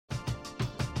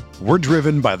We're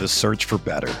driven by the search for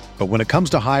better. But when it comes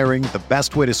to hiring, the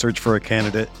best way to search for a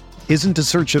candidate isn't to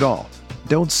search at all.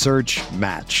 Don't search,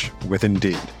 match with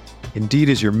Indeed. Indeed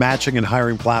is your matching and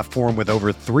hiring platform with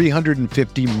over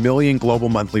 350 million global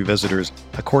monthly visitors,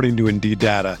 according to Indeed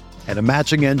data, and a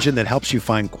matching engine that helps you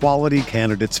find quality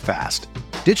candidates fast.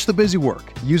 Ditch the busy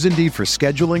work. Use Indeed for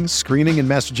scheduling, screening, and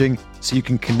messaging so you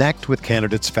can connect with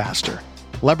candidates faster.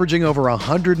 Leveraging over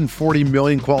 140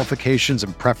 million qualifications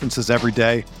and preferences every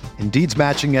day, Indeed's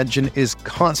matching engine is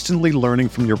constantly learning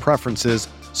from your preferences,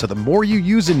 so the more you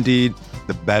use Indeed,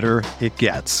 the better it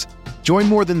gets. Join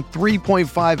more than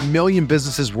 3.5 million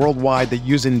businesses worldwide that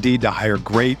use Indeed to hire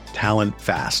great talent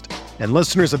fast. And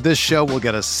listeners of this show will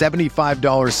get a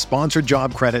 $75 sponsored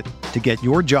job credit to get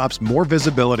your jobs more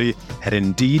visibility at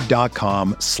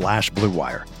Indeed.com/Blue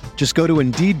Wire. Just go to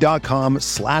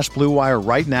Indeed.com/Blue Wire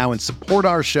right now and support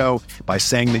our show by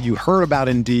saying that you heard about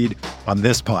Indeed on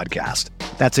this podcast.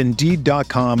 That's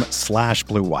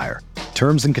Indeed.com/Blue Wire.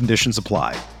 Terms and conditions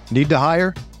apply. Need to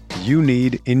hire? You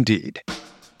need Indeed.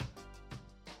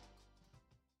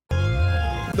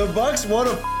 The Bucks won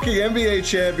a fucking NBA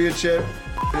championship.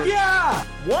 Yeah!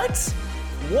 What?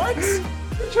 He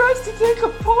tries to take a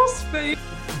post fake.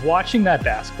 Watching that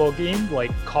basketball game,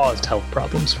 caused health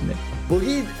problems for me.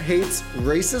 Boogie hates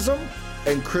racism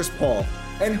and Chris Paul.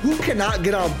 And who cannot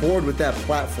get on board with that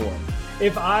platform?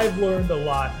 If I've learned a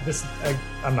lot,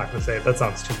 I'm not going to say it. That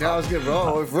sounds too I was going to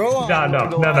roll. If roll on. No.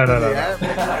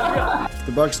 If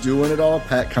the Bucks do win it all,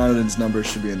 Pat Connaughton's numbers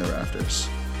should be in the rafters.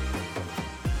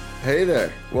 Hey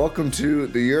there. Welcome to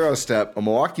the Eurostep, a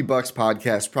Milwaukee Bucks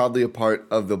podcast, proudly a part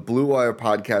of the Blue Wire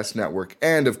Podcast Network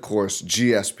and, of course,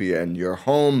 GSPN, your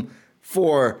home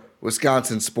for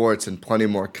Wisconsin sports and plenty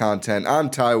more content. I'm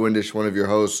Ty Windish, one of your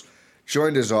hosts,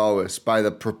 joined as always by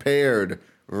the prepared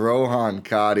Rohan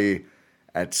Kadi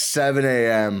at 7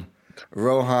 a.m.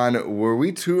 Rohan, were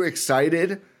we too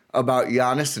excited about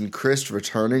Giannis and Chris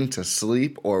returning to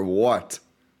sleep or what?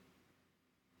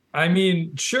 I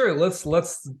mean, sure.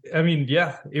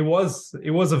 Yeah, it was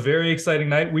a very exciting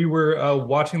night. We were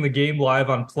watching the game live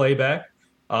on playback.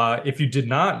 If you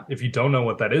don't know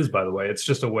what that is, by the way, it's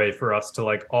just a way for us to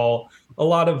a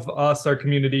lot of us, our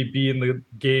community, be in the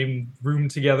game room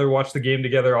together, watch the game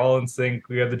together, all in sync.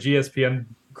 We have the GSPN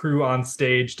crew on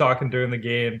stage talking during the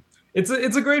game. It's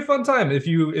a great fun time. If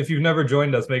you've never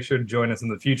joined us, make sure to join us in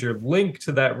the future. Link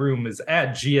to that room is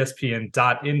at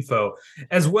gspn.info,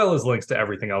 as well as links to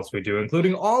everything else we do,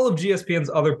 including all of GSPN's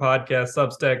other podcasts,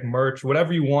 Substack, merch,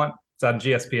 whatever you want. It's on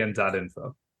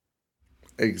gspn.info.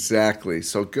 Exactly.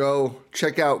 So go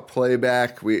check out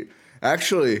playback. We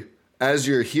actually, as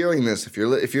you're hearing this, if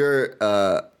you're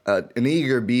an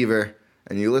eager beaver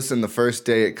and you listen the first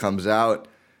day it comes out,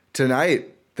 tonight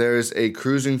there's a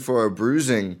Cruising for a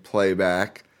Bruising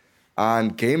playback on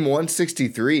game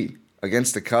 163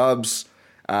 against the Cubs.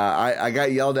 I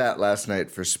got yelled at last night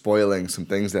for spoiling some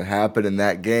things that happened in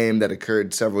that game that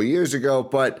occurred several years ago.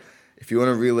 But if you want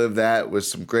to relive that with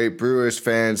some great Brewers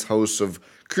fans, hosts of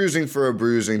Cruising for a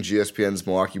Bruising, GSPN's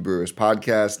Milwaukee Brewers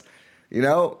podcast,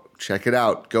 check it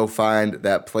out. Go find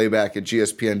that playback at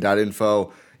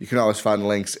gspn.info. You can always find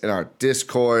links in our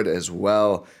Discord as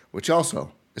well, which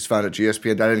also is found at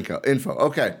gspn.info.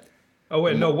 Okay. Oh,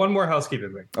 wait, no, one more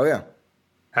housekeeping thing. Oh, yeah.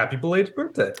 Happy belated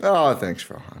birthday. Oh, thanks,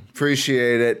 Rohan.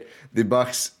 Appreciate it. The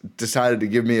Bucks decided to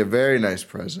give me a very nice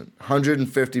present.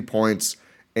 150 points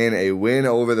in a win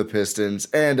over the Pistons.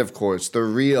 And, of course, the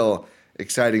real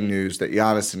exciting news that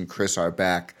Giannis and Chris are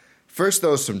back. First,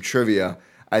 though, some trivia.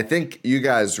 I think you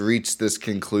guys reached this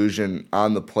conclusion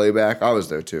on the playback. I was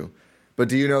there, too. But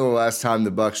do you know the last time the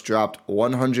Bucks dropped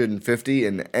 150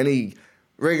 in any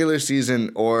regular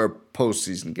season or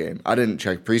postseason game? I didn't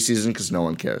check preseason because no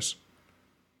one cares.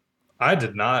 I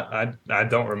did not. I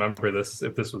don't remember this,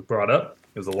 if this was brought up.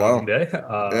 It was a long day.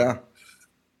 Yeah.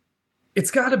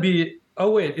 It's got to be. Oh,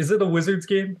 wait. Is it a Wizards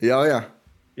game? Yeah, oh, yeah.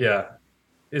 Yeah.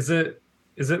 Is it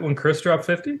when Chris dropped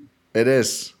 50? It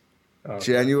is. Okay.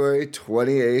 January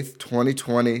 28th,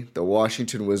 2020, the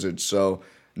Washington Wizards. So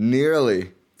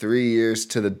nearly 3 years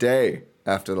to the day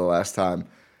after the last time.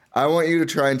 I want you to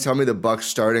try and tell me the Bucks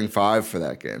starting five for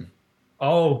that game.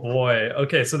 Oh, boy.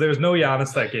 Okay, so there was no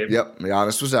Giannis that game. Yep,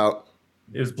 Giannis was out.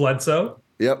 It was Bledsoe.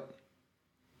 Yep.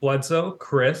 Bledsoe,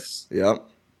 Chris. Yep.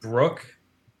 Brooke.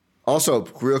 Also,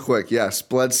 real quick, yes,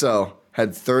 Bledsoe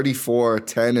had 34,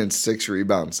 10, and 6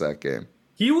 rebounds that game.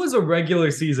 He was a regular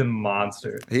season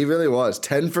monster. He really was.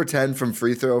 10 for 10 from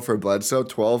free throw for Bledsoe,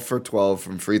 12 for 12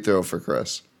 from free throw for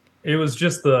Chris. It was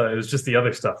just the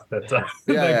other stuff that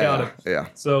got him. Yeah.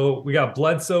 So we got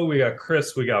Bledsoe, we got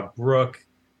Chris, we got Brooke.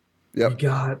 Yep. We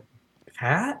got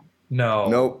Pat. No.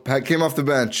 Nope. Pat came off the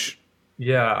bench.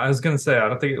 Yeah, I was gonna say I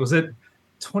don't think it was it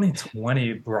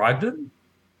 2020 Brogdon.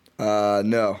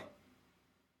 No.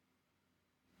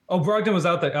 Oh, Brogdon was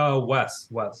out there. Wes.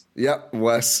 Yep.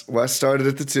 Wes started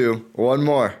at the 2. One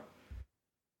more.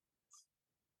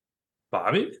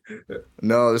 Bobby?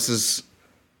 No, this is.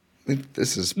 I think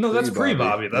this is No, that's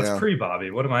pre-Bobby. That's Yeah.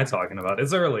 pre-Bobby. What am I talking about?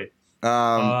 It's early.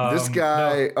 This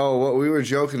guy. No. Oh, what we were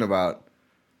joking about.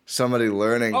 Somebody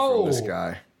learning from this Oh.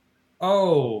 guy.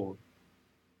 Oh,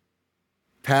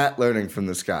 Pat learning from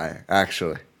this guy,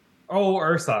 actually.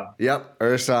 Ursan. Yep.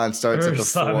 Ursan starts at the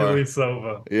 4.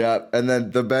 Ilyasova. Yep. And then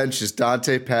the bench is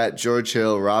Dante, Pat, George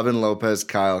Hill, Robin Lopez,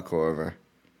 Kyle Korver.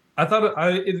 I thought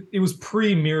it was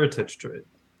pre-Mirotic trade.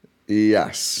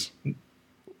 Yes.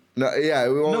 No, yeah. It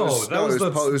was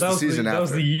the season after. That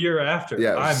was the year after.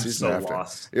 Yeah, it was I'm the season so after.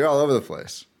 lost. You're all over the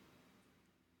place.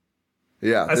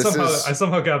 Yeah, I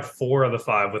somehow got 4 of the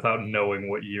 5 without knowing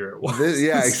what year it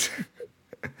was.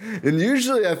 And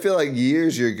usually I feel like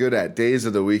years you're good at, days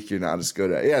of the week you're not as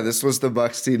good at. Yeah, this was the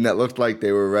Bucks team that looked like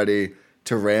they were ready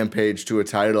to rampage to a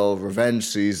title, revenge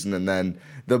season, and then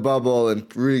the bubble and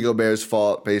Rudy Gobert's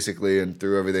fault basically, and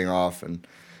threw everything off and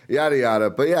yada yada.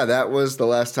 But yeah, that was the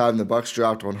last time the Bucks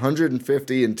dropped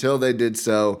 150 until they did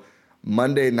so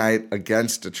Monday night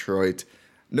against Detroit.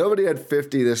 Nobody had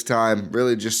 50 this time.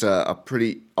 Really just a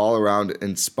pretty all-around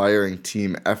inspiring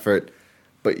team effort.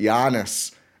 But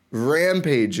Giannis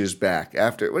rampages back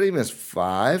after, what did he miss,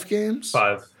 5 games?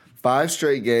 5. 5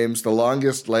 straight games, the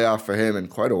longest layoff for him in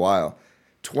quite a while.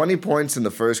 20 points in the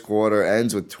first quarter,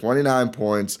 ends with 29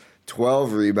 points,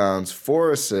 12 rebounds,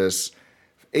 4 assists,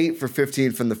 8 for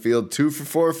 15 from the field, 2 for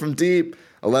 4 from deep,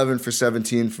 11 for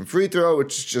 17 from free throw,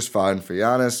 which is just fine for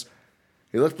Giannis.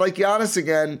 He looked like Giannis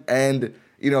again, and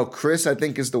Chris, I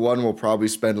think, is the one we'll probably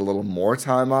spend a little more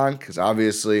time on because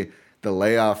obviously the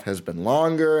layoff has been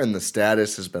longer and the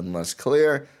status has been less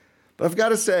clear. But I've got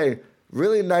to say,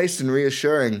 really nice and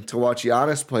reassuring to watch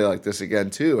Giannis play like this again,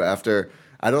 too, after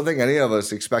I don't think any of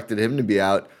us expected him to be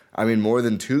out. I mean, more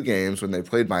than 2 games when they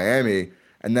played Miami.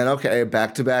 And then, okay,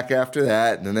 back-to-back after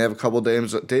that, and then they have a couple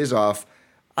days off.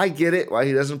 I get it, why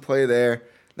he doesn't play there.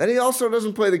 Then he also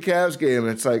doesn't play the Cavs game, and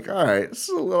it's like, all right, this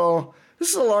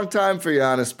is a long time for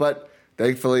Giannis, but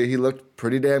thankfully he looked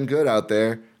pretty damn good out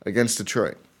there against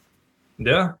Detroit.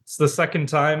 Yeah, it's the second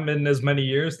time in as many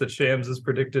years that Shams has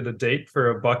predicted a date for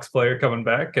a Bucks player coming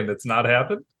back, and it's not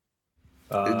happened.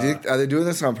 Are they doing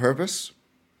this on purpose?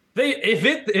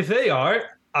 If they are,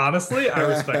 honestly, I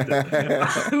respect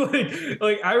it.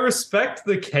 like I respect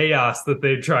the chaos that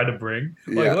they try to bring.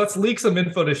 Let's leak some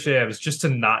info to Shams just to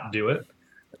not do it.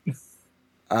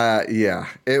 Yeah,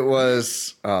 it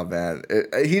was. Oh man,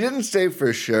 he didn't stay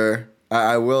for sure.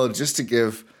 I will just to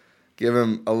give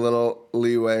him a little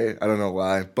leeway. I don't know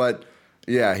why, but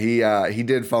yeah, he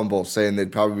did fumble, saying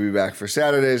they'd probably be back for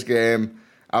Saturday's game.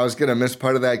 I was gonna miss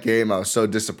part of that game. I was so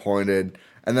disappointed,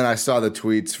 and then I saw the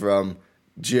tweets from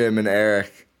Jim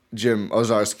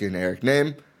Owczarski and Eric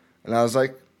Name, and I was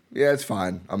like, yeah, it's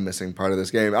fine. I'm missing part of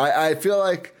this game. I feel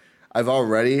like I've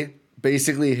already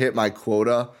basically hit my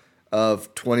quota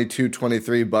of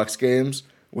 22-23 Bucks games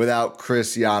without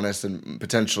Chris, Giannis, and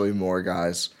potentially more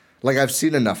guys. Like, I've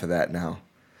seen enough of that now.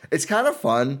 It's kind of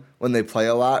fun when they play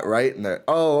a lot, right? And they're,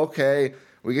 okay,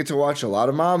 we get to watch a lot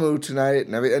of Mamu tonight.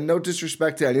 And no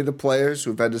disrespect to any of the players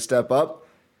who've had to step up.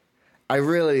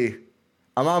 I'm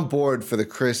on board for the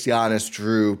Chris, Giannis,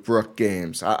 Drew, Brook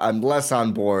games. I'm less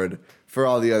on board for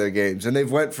all the other games. And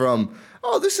they've went from,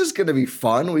 this is going to be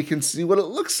fun. We can see what it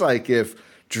looks like if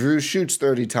Drew shoots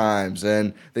 30 times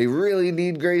and they really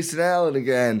need Grayson Allen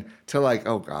again, to like,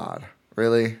 oh God,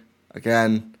 really?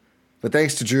 Again? But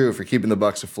thanks to Drew for keeping the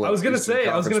Bucks afloat. I was gonna say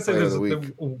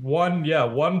there's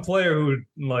one player who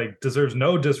deserves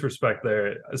no disrespect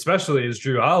there, especially is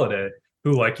Drew Holiday,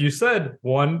 who, like you said,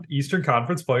 won Eastern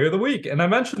Conference Player of the Week. And I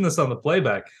mentioned this on the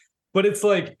playback, but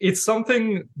it's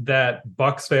something that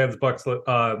Bucks fans,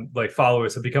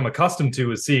 followers have become accustomed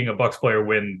to, is seeing a Bucks player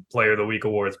win Player of the Week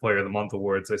awards, Player of the Month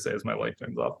awards, they say, as my light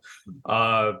turns off.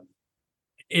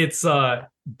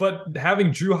 But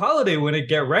having Drew Holiday win it,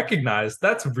 get recognized,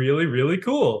 that's really, really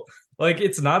cool.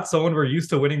 It's not someone we're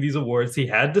used to winning these awards. He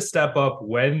had to step up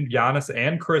when Giannis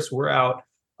and Chris were out,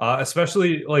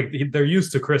 especially they're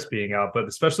used to Chris being out, but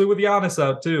especially with Giannis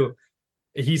out too,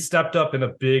 he stepped up in a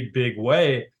big, big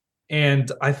way.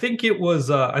 And I think it was,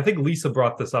 I think Lisa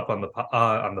brought this up on the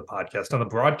podcast, on the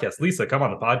broadcast. Lisa, come on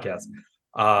the podcast.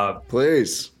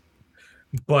 Please.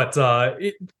 But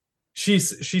she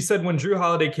said when Drew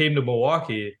Holiday came to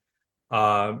Milwaukee,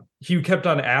 he kept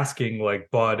on asking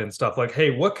Bud and stuff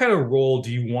hey, what kind of role do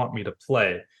you want me to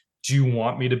play? Do you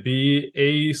want me to be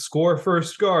a score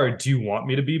first guard? Do you want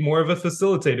me to be more of a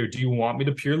facilitator? Do you want me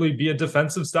to purely be a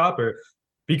defensive stopper?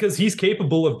 Because he's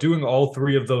capable of doing all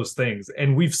three of those things.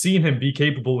 And we've seen him be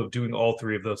capable of doing all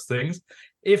three of those things.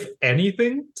 If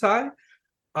anything, Ty,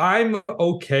 I'm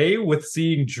okay with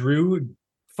seeing Jrue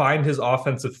find his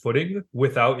offensive footing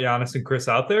without Giannis and Chris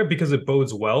out there, because it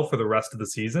bodes well for the rest of the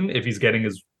season if he's getting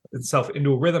himself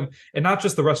into a rhythm, and not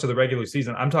just the rest of the regular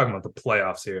season. I'm talking about the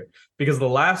playoffs here, because the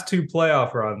last two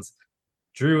playoff runs,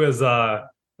 Jrue is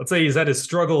let's say he's had his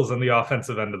struggles on the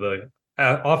offensive end of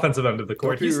the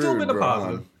court. He's still been a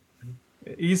positive.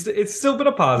 It's still been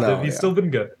a positive. He's still been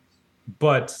good,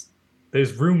 but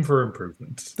there's room for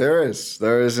improvement. There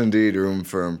is indeed room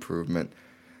for improvement.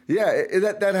 Yeah,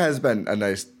 that has been a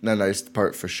nice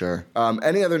part for sure.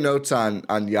 Any other notes on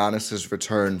Giannis's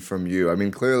return from you? I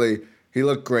mean, clearly he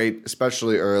looked great,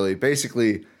 especially early.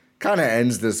 Basically, kind of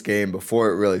ends this game before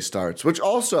it really starts, which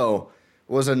also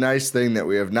was a nice thing that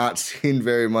we have not seen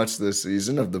very much this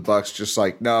season of the Bucks. Just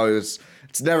like, no, it's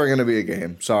never going to be a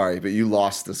game. Sorry, but you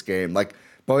lost this game. Like,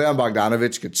 Bojan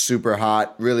Bogdanovic gets super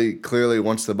hot, really clearly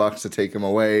wants the Bucks to take him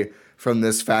away from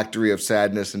this factory of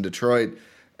sadness in Detroit.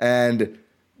 And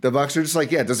the Bucks are just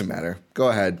like, yeah, it doesn't matter. Go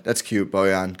ahead. That's cute,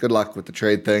 Bojan. Good luck with the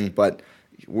trade thing, but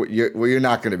you're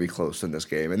not going to be close in this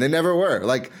game. And they never were.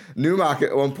 Like, Newmark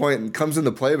at one point comes in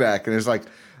the playback and is like,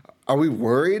 are we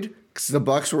worried? Because the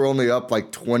Bucks were only up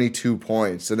like 22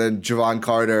 points. And then Javon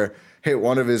Carter hit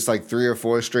one of his like 3 or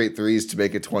 4 straight threes to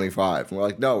make it 25. And we're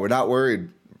like, no, we're not worried,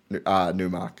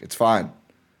 Newmark. It's fine.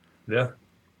 Yeah.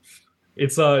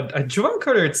 It's Javon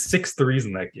Carter had 6 threes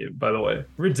in that game, by the way.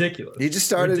 Ridiculous. He just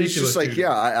started, he's just like,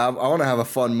 yeah, I want to have a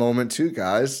fun moment too,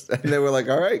 guys. And they were like,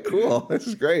 all right, cool. This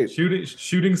is great.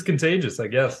 Shooting's contagious, I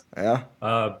guess.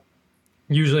 Yeah.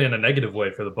 Usually in a negative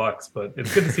way for the Bucks, but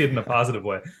it's good to see it in a positive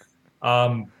way.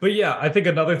 But yeah, I think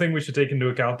another thing we should take into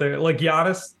account there, like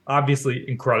Giannis, obviously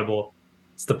incredible.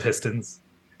 It's the Pistons.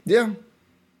 Yeah.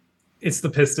 It's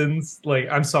the Pistons. Like,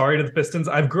 I'm sorry to the Pistons.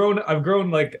 I've grown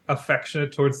like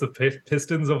affectionate towards the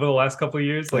Pistons over the last couple of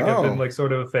years. Like, I've been like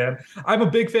sort of a fan. I'm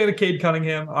a big fan of Cade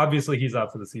Cunningham. Obviously, he's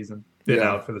out for the season.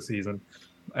 Out for the season.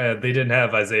 They didn't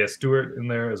have Isaiah Stewart in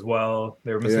there as well.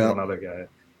 They were missing one other guy.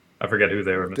 I forget who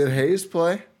they were missing. Did Hayes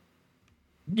play?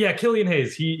 Yeah, Killian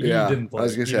Hayes. He didn't play. I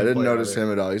was gonna say I didn't notice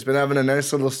him at all. He's been having a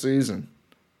nice little season.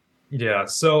 Yeah,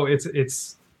 so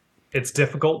it's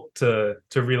difficult to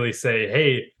really say,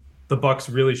 hey, the Bucks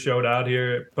really showed out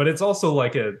here, but it's also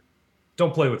like a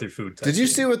don't play with your food type. Did you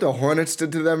see what the Hornets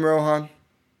did to them, Rohan?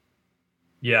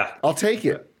 Yeah. I'll take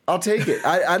it.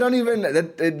 I don't even,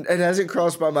 it hasn't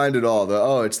crossed my mind at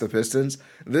all. It's the Pistons.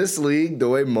 This league, the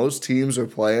way most teams are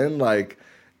playing, like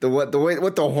what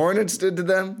the Hornets did to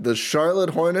them, the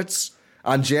Charlotte Hornets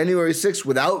on January 6th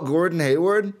without Gordon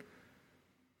Hayward,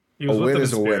 a win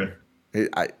is a win.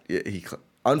 He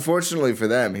unfortunately for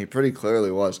them, he pretty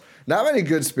clearly was. Not many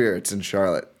good spirits in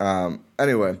Charlotte.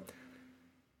 Anyway.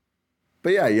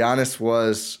 But yeah, Giannis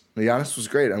was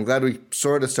great. I'm glad we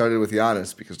sort of started with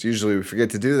Giannis because usually we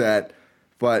forget to do that.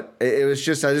 But it was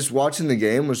just, I just watching the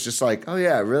game was just like, oh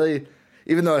yeah, really,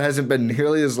 even though it hasn't been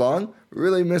nearly as long,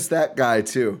 really miss that guy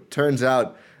too. Turns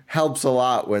out helps a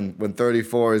lot when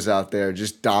 34 is out there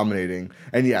just dominating.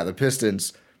 And yeah, the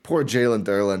Pistons, poor Jalen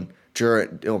Duren,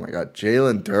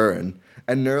 Jalen Duren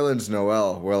and Nerlens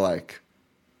Noel were like,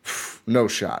 no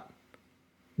shot.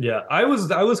 Yeah, I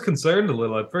was concerned a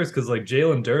little at first because like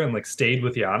Jalen Duren like stayed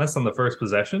with Giannis on the first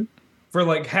possession for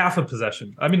like half a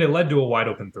possession. I mean, it led to a wide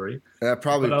open three. That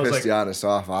probably pissed Giannis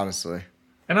off, honestly.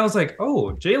 And I was like,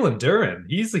 oh, Jalen Duren,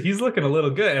 he's looking a little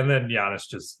good. And then Giannis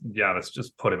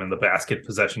just put him in the basket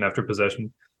possession after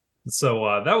possession.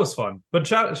 So that was fun. But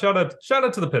shout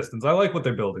out to the Pistons. I like what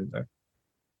they're building there.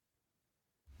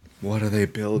 What are they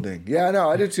building? Yeah, no,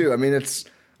 I do too. I mean, it's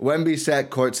Wemby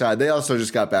sat courtside. They also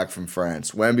just got back from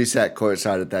France. Wemby sat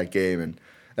courtside at that game, and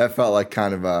that felt like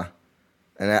kind of not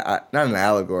an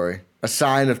allegory, a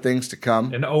sign of things to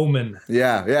come. An omen.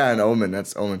 Yeah, an omen.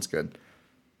 Omen's good.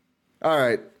 All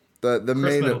right, the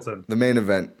main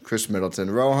event, Chris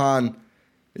Middleton. Rohan,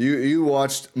 you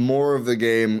watched more of the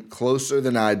game closer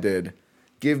than I did.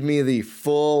 Give me the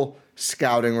full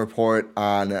scouting report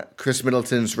on Chris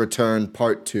Middleton's return,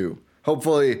 part 2.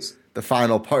 Hopefully the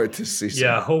final part this season.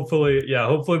 Yeah, hopefully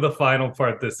the final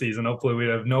part this season. Hopefully we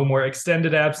have no more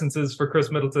extended absences for Chris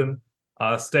Middleton.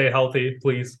 Stay healthy,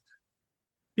 please.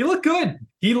 He looked good.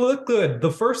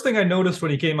 The first thing I noticed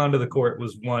when he came onto the court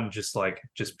was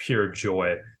just pure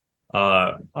joy.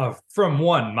 From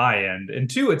my end, and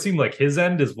 2, it seemed like his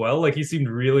end as well. Like he seemed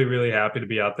really, really happy to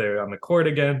be out there on the court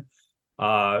again.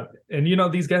 And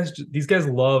these guys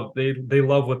love they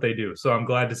love what they do. So I'm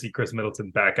glad to see Chris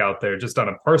Middleton back out there just on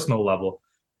a personal level.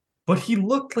 But he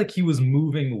looked like he was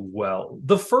moving well.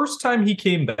 The first time he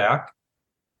came back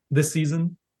this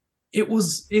season,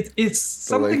 it's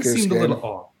something Lakers seemed game. a little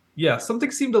off. Yeah,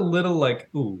 something seemed a little like,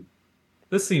 ooh,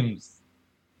 this seems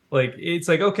like it's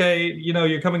like, okay,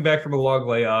 you're coming back from a long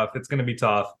layoff. It's gonna be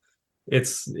tough.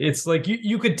 It's like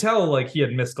you could tell like he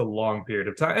had missed a long period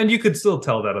of time, and you could still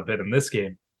tell that a bit in this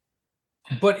game.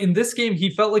 But in this game, he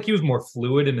felt like he was more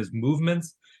fluid in his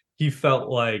movements. He felt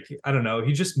like, I don't know,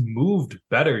 he just moved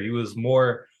better. He was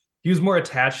more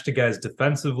attached to guys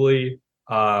defensively.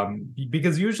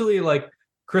 Because usually like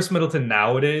Chris Middleton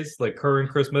nowadays, like current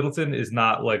Chris Middleton is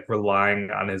not like relying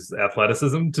on his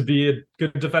athleticism to be a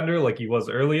good defender like he was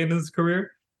early in his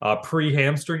career,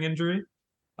 pre-hamstring injury.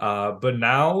 But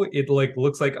now it like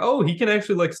looks like, oh, he can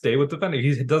actually like stay with defender.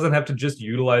 He doesn't have to just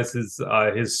utilize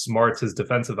his smarts, his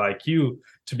defensive IQ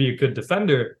to be a good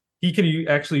defender. He can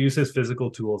actually use his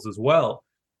physical tools as well.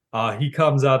 He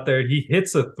comes out there, he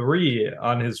hits a three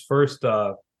on his first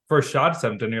shot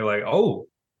attempt, and you're like, oh,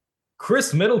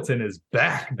 Chris Middleton is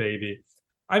back, baby.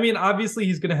 I mean, obviously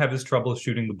he's going to have his trouble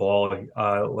shooting the ball.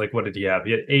 Like, what did he have?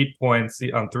 He had 8 points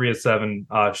on 3 of 7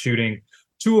 shooting,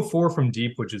 2 of 4 from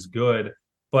deep, which is good.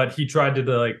 But he tried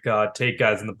to take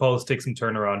guys in the post, take some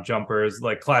turnaround jumpers,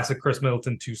 like classic Chris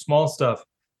Middleton, too small stuff.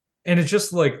 And it's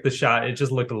just like the shot, it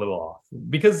just looked a little off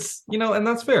because, and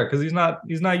that's fair because he's not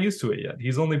used to it yet.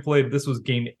 He's only played, this was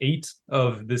game 8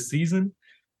 of this season.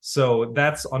 So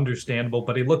that's understandable,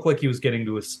 but he looked like he was getting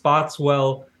to his spots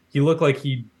well. He looked like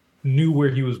he knew where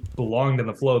he was belonged in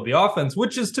the flow of the offense,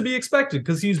 which is to be expected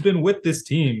because he's been with this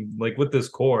team, like with this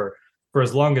core for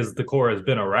as long as the core has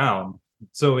been around.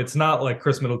 So it's not like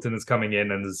Chris Middleton is coming in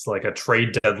and is like a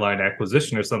trade deadline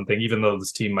acquisition or something, even though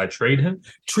this team might treat him,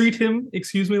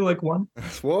 like one.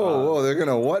 Whoa, they're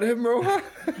gonna what him, Rohan?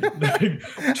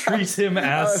 Treat him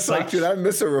as such. Like, did I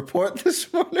miss a report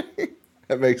this morning?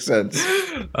 That makes sense.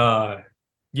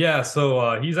 Yeah,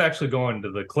 so he's actually going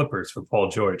to the Clippers for Paul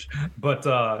George. But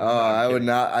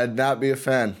I'd not be a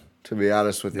fan, to be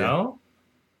honest with you. No?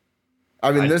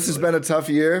 I mean, this has been a tough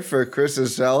year for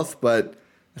Chris's health, but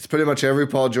it's pretty much every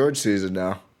Paul George season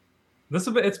now.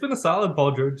 It's been a solid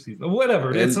Paul George season.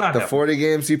 Whatever. It's not the happening. 40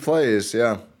 games he plays,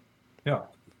 yeah. Yeah.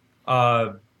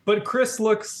 But Chris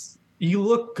he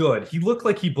looked good. He looked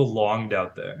like he belonged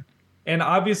out there. And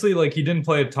obviously, like, he didn't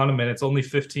play a ton of minutes, only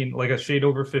 15, like a shade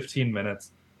over 15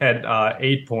 minutes. Had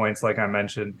 8 points, like I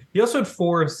mentioned. He also had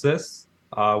 4 assists,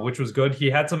 which was good. He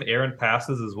had some errant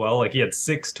passes as well. Like, he had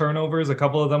 6 turnovers. A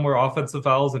couple of them were offensive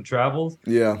fouls and travels.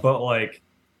 Yeah. But, like,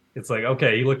 it's like,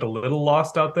 okay, he looked a little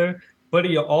lost out there. But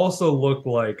he also looked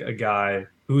like a guy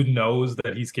who knows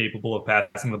that he's capable of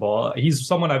passing the ball. He's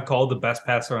someone I've called the best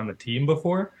passer on the team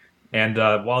before. And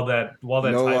while that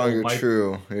no longer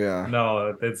true, yeah.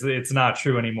 No, it's not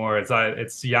true anymore. It's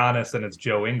Giannis and it's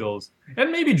Joe Ingles and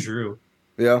maybe Drew.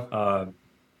 Yeah,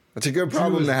 that's a good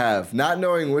problem to have. Not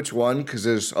knowing which one, because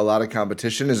there's a lot of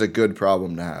competition, is a good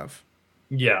problem to have.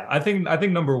 Yeah, I think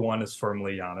number one is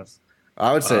firmly Giannis.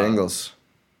 I would say Ingles.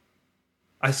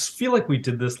 I feel like we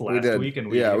did this last week, and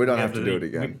we don't have to do it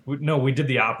again. We did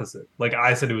the opposite. Like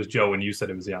I said, it was Joe, and you said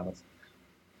it was Giannis.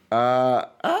 No,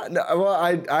 well,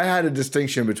 I had a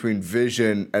distinction between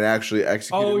vision and actually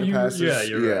executing the passes. Yeah,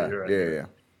 you're right.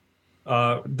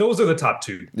 Yeah. Those are the top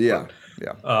two. Yeah.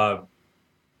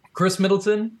 Chris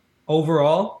Middleton,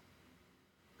 overall,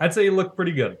 I'd say he looked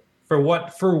pretty good for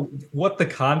what the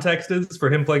context is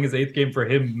for him playing his 8th game, for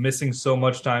him missing so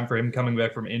much time, for him coming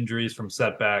back from injuries, from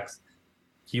setbacks.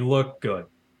 He looked good.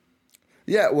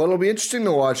 Yeah, well, it'll be interesting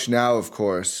to watch now, of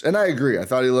course. And I agree. I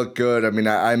thought he looked good. I mean,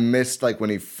 I missed when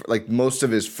he most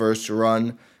of his first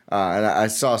run, and I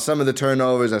saw some of the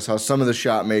turnovers. I saw some of the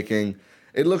shot making.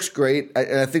 It looks great,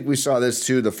 and I think we saw this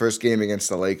too the first game against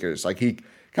the Lakers. Like he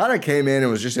kind of came in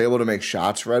and was just able to make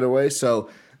shots right away. So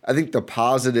I think the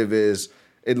positive is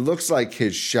it looks like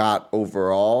his shot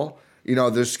overall.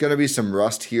 There's going to be some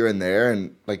rust here and there,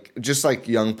 and just like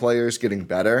young players getting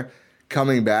better.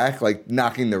 Coming back,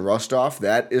 knocking the rust off,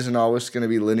 that isn't always going to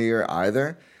be linear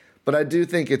either. But I do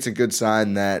think it's a good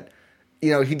sign that,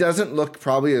 he doesn't look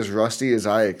probably as rusty as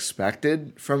I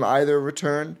expected from either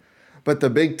return. But the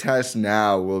big test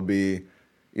now will be,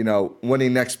 when he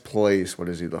next plays, what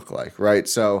does he look like, right?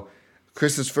 So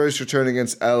Chris's first return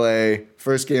against LA,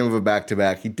 first game of a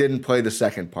back-to-back. He didn't play the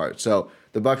second part. So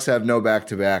the Bucks have no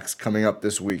back-to-backs coming up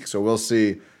this week. So we'll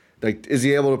see. Is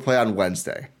he able to play on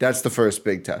Wednesday? That's the first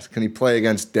big test. Can he play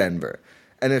against Denver?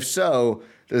 And if so,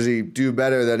 does he do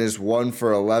better than his 1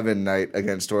 for 11 night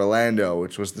against Orlando,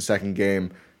 which was the second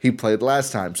game he played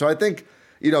last time. So I think,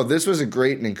 this was a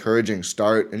great and encouraging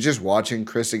start, and just watching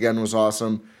Chris again was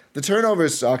awesome. The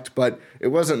turnovers sucked, but it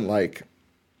wasn't like,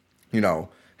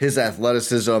 his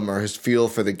athleticism or his feel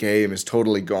for the game is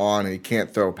totally gone and he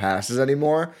can't throw passes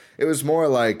anymore. It was more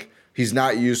like he's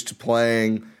not used to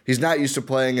playing in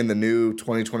the new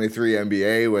 2023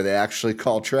 NBA where they actually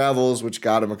call travels, which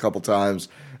got him a couple times,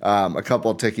 a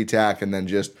couple ticky-tack, and then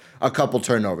just a couple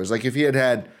turnovers. Like if he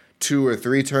had 2 or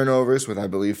 3 turnovers with, I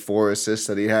believe, 4 assists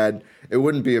that he had, it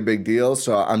wouldn't be a big deal.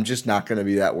 So I'm just not going to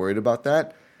be that worried about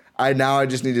that. I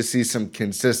just need to see some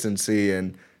consistency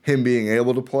in him being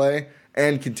able to play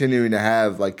and continuing to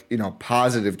have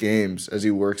positive games as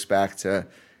he works back to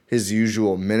his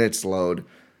usual minutes load.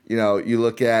 You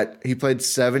look at, he played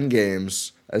 7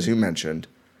 games, as you mentioned.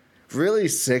 Really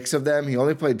 6 of them, he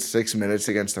only played 6 minutes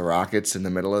against the Rockets in the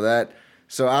middle of that.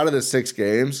 So out of the 6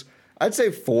 games, I'd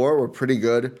say 4 were pretty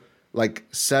good. Like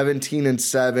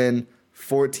 17-7,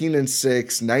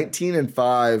 14-6, 19-5,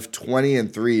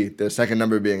 20-3, the second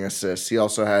number being assists. He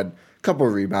also had a couple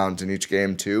of rebounds in each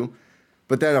game too.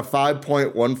 But then a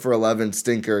 5-point, 1 for 11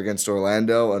 stinker against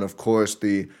Orlando, and of course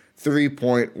the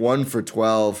 3-point, 1 for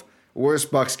 12,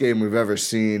 worst Bucks game we've ever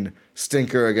seen,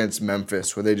 stinker against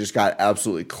Memphis, where they just got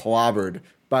absolutely clobbered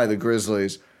by the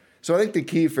Grizzlies. So I think the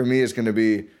key for me is going to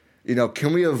be,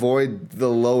 can we avoid the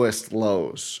lowest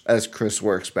lows as Chris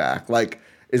works back?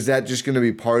 Is that just going to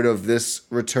be part of this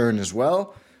return as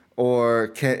well?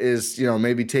 Or is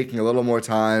maybe taking a little more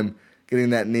time,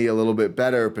 getting that knee a little bit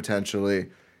better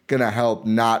potentially, going to help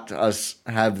not us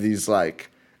have these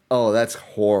oh, that's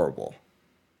horrible.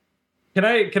 Can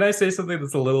I say something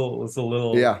that's a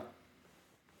little Yeah.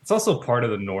 It's also part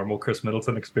of the normal Chris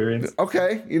Middleton experience.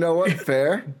 Okay, you know what?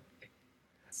 Fair.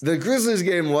 The Grizzlies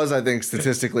game was, I think,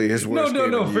 statistically his worst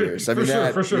game in years.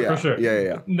 For sure.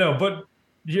 Yeah. No, but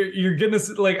you're gonna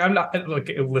I'm not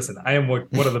listen. I am one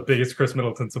of the biggest Chris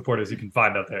Middleton supporters you can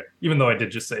find out there. Even though I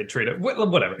did just say trade it,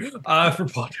 whatever. For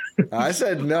Potter. I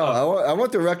said no. I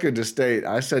want the record to state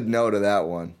I said no to that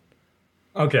one.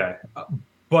 Okay,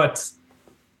 but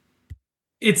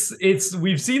it's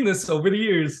we've seen this over the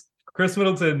years. Chris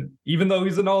Middleton, even though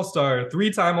he's an all-star,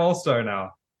 3-time all-star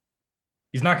now,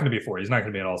 he's not going to be a 4. He's not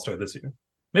going to be an all-star this year.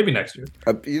 Maybe next year.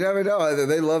 You never know.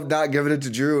 They love not giving it to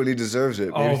Drew and he deserves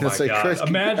it. Maybe my God. Chris,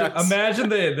 imagine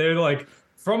they're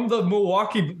from the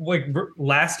Milwaukee,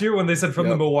 last year when they said from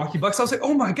the Milwaukee Bucks, I was like,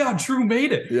 oh my God, Drew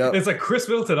made it. Yep. It's like Chris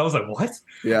Middleton. I was like, what?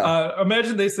 Yeah.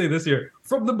 Imagine they say this year,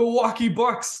 from the Milwaukee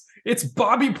Bucks, it's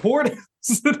Bobby Portis.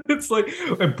 It's like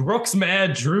Brooks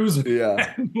mad, Drew's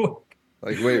mad.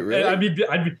 Wait, really?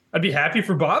 I'd be happy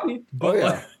for Bobby.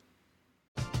 But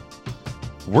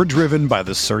We're driven by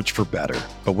the search for better.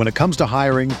 But when it comes to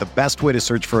hiring, the best way to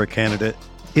search for a candidate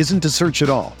isn't to search at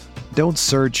all. Don't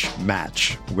search,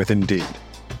 match with Indeed.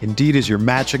 Indeed is your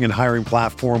matching and hiring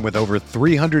platform with over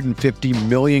 350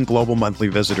 million global monthly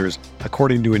visitors,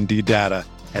 according to Indeed data,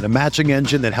 and a matching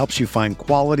engine that helps you find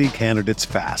quality candidates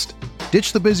fast.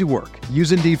 Ditch the busy work.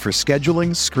 Use Indeed for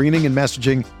scheduling, screening, and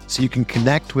messaging so you can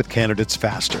connect with candidates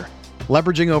faster.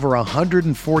 Leveraging over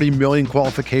 140 million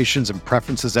qualifications and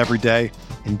preferences every day,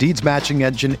 Indeed's matching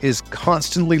engine is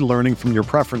constantly learning from your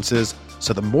preferences,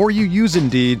 so the more you use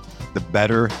Indeed, the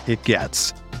better it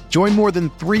gets. Join more than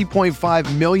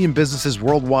 3.5 million businesses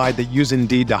worldwide that use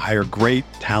Indeed to hire great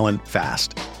talent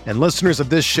fast. And listeners of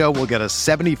this show will get a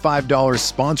 $75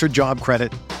 sponsored job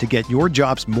credit to get your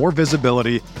jobs more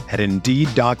visibility at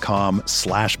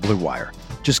Indeed.com/Blue Wire.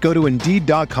 Just go to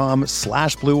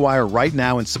Indeed.com/Blue Wire right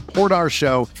now and support our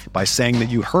show by saying that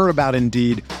you heard about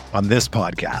Indeed on this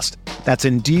podcast. That's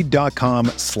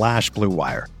Indeed.com/Blue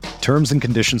Wire. Terms and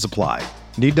conditions apply.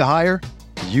 Need to hire?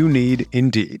 You need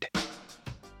Indeed.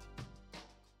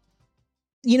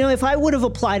 If I would have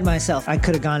applied myself, I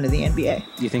could have gone to the NBA.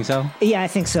 You think so? Yeah, I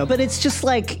think so. But it's just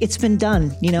it's been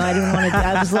done. I didn't want to,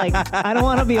 I was like, I don't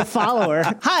want to be a follower.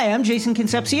 Hi, I'm Jason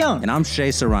Concepcion. And I'm Shea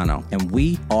Serrano. And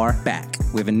we are back.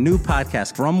 We have a new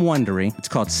podcast from Wondery. It's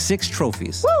called Six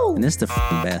Trophies. Woo! And it's the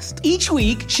best. Each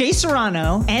week, Shea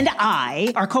Serrano and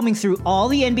I are combing through all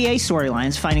the NBA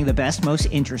storylines, finding the best, most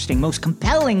interesting, most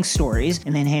compelling stories,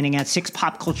 and then handing out 6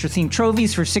 pop culture themed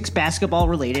trophies for 6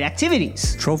 basketball-related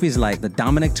activities. Trophies like the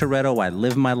Dominic Toretto I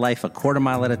Live My Life a Quarter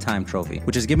Mile at a Time trophy,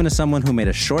 which is given to someone who made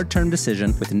a short-term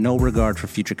decision with no regard for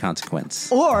future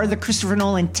consequence. Or the Christopher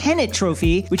Nolan Tenet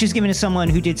trophy, which is given to someone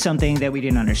who did something that we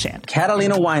didn't understand.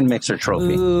 Catalina Wine Mixer trophy.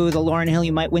 Ooh, the Lauryn Hill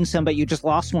You Might Win Some, But You Just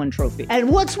Lost One trophy. And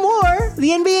what's more, the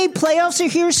NBA playoffs are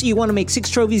here, so you want to make Six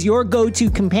Trophies your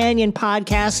go-to companion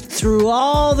podcast through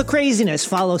all the craziness.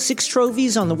 Follow Six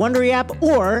Trophies on the Wondery app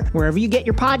or wherever you get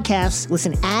your podcasts.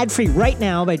 Listen ad-free right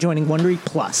now by joining Wondery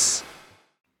Plus.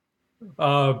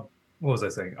 What was I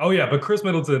saying? Oh yeah, but Chris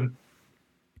Middleton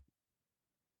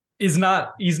he's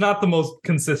not the most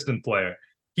consistent player.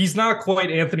 He's not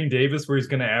quite Anthony Davis where he's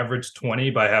going to average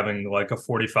 20 by having like a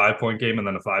 45-point game and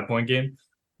then a 5-point game,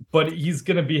 but he's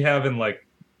going to be having like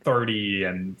 30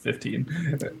 and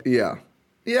 15. Yeah.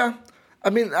 Yeah. I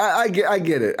mean, I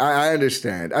get it. I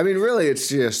understand. I mean, really, it's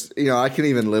just, I can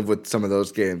even live with some of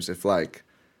those games if, like,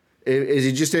 is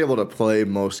he just able to play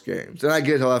most games? And I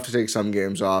get he'll have to take some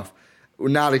games off. We're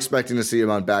not expecting to see him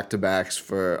on back-to-backs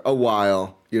for a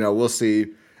while. We'll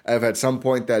see if at some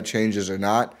point that changes or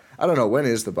not. I don't know. When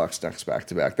is the Bucks' next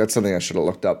back-to-back? That's something I should have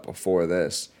looked up before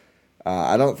this.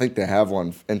 I don't think they have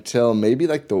one until maybe,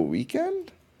 like, the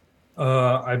weekend?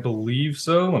 I believe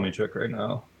so. Let me check right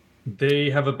now. They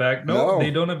have a back. No,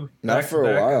 they don't have not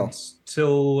for a while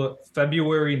until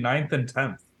February 9th and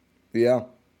 10th. Yeah.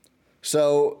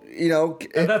 So,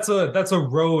 and that's a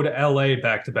road LA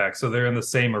back-to-back, so they're in the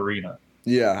same arena.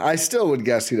 Yeah, I still would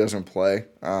guess he doesn't play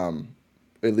at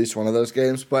least one of those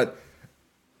games, but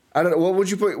I don't know.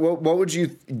 What would you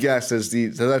guess as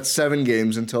so that's 7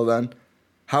 games until then?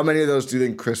 How many of those do you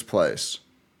think Chris plays?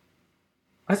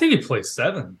 I think he plays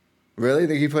 7. Really?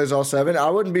 Think he plays all 7? I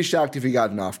wouldn't be shocked if he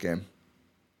got an off game.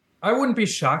 I wouldn't be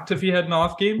shocked if he had an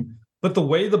off game, but the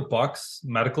way the Bucks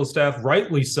medical staff,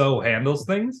 rightly so, handles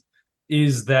things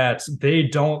is that they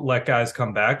don't let guys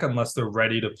come back unless they're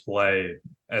ready to play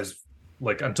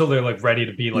until they're like ready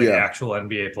to be actual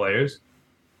NBA players.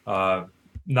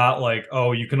 Not like,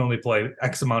 oh, you can only play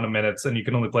X amount of minutes and you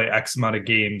can only play X amount of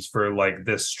games for like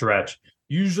this stretch.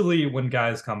 Usually when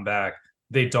guys come back,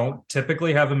 they don't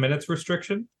typically have a minutes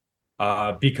restriction.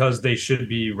 Because they should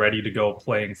be ready to go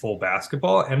playing full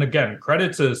basketball. And again,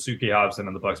 credit to Suki Hobson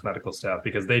and the Bucks medical staff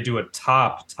because they do a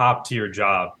top tier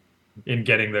job in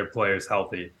getting their players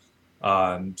healthy.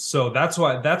 So that's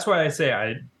why I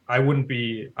say I wouldn't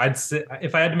be. I'd say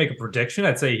if I had to make a prediction,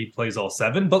 I'd say he plays all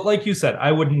 7. But like you said,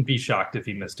 I wouldn't be shocked if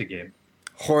he missed a game.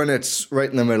 Hornets right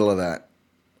in the middle of that.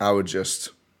 I would just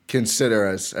consider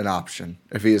as an option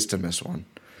if he is to miss one.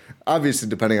 Obviously,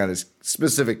 depending on his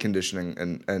specific conditioning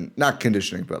and not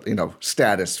conditioning, but,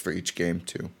 status for each game,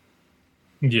 too.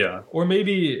 Yeah. Or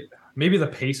maybe the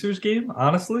Pacers game,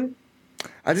 honestly.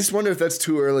 I just wonder if that's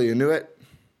too early into it.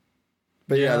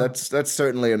 But, yeah that's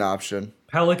certainly an option.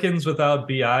 Pelicans without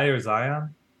BI or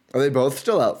Zion? Are they both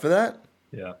still out for that?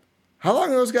 Yeah. How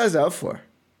long are those guys out for?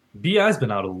 BI's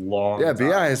been out a long time. Yeah,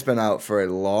 BI has been out for a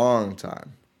long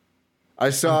time. I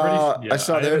saw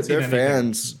their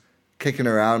fans kicking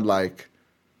around like,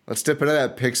 let's dip into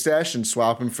that pick stash and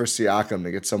swap him for Siakam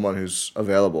to get someone who's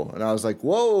available. And I was like,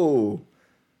 whoa,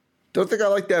 don't think I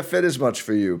like that fit as much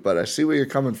for you, but I see where you're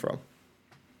coming from.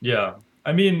 Yeah.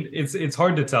 I mean, it's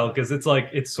hard to tell because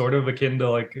it's sort of akin to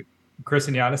like Chris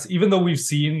and Giannis, even though we've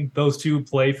seen those two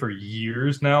play for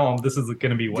years now. This is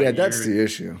going to be what? Yeah, that's the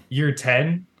issue. Year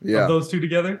 10 of those two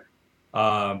together.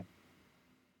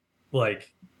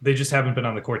 Like they just haven't been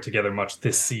on the court together much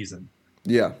this season.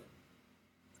 Yeah.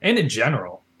 And in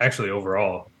general, actually,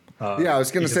 overall. I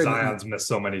was going to say Zion's missed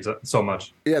so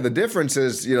much. Yeah, the difference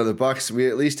is, the Bucks, we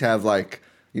at least have like,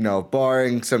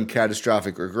 barring some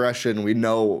catastrophic regression, we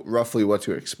know roughly what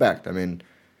to expect. I mean,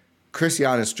 Chris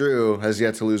Giannis Drew has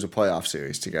yet to lose a playoff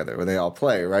series together when they all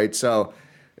play, right? So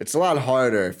it's a lot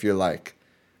harder if you're like,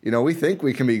 we think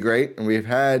we can be great, and we've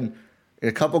had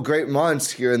a couple great months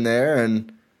here and there,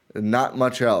 and not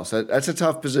much else. That's a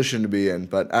tough position to be in,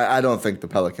 but I don't think the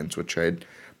Pelicans would trade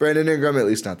Brandon Ingram, at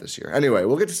least not this year. Anyway,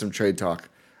 we'll get to some trade talk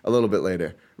a little bit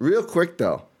later. Real quick,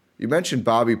 though, you mentioned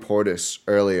Bobby Portis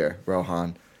earlier,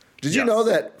 Rohan. Did you know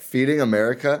that Feeding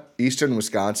America, Eastern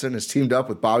Wisconsin, has teamed up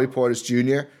with Bobby Portis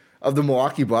Jr. of the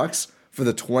Milwaukee Bucks for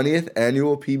the 20th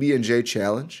annual PB&J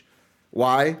Challenge?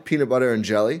 Why peanut butter and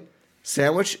jelly?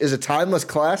 Sandwich is a timeless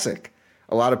classic.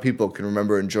 A lot of people can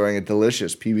remember enjoying a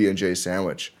delicious PB&J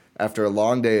sandwich after a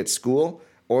long day at school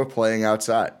or playing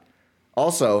outside.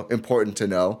 Also, important to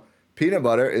know, peanut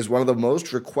butter is one of the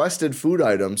most requested food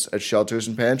items at shelters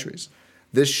and pantries.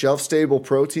 This shelf-stable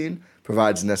protein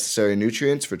provides necessary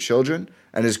nutrients for children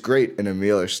and is great in a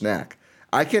meal or snack.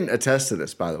 I can attest to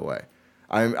this, by the way.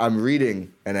 I'm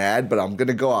reading an ad, but I'm going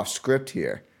to go off script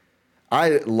here.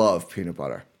 I love peanut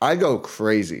butter. I go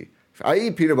crazy. I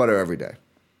eat peanut butter every day.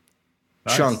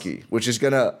 Nice. Chunky, which is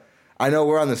going to... I know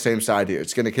we're on the same side here.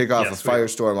 It's going to kick off a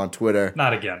firestorm on Twitter.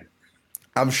 Not again.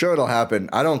 I'm sure it'll happen.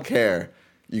 I don't care.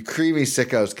 You creamy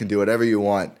sickos can do whatever you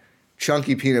want.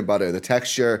 Chunky peanut butter, the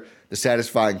texture, the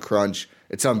satisfying crunch,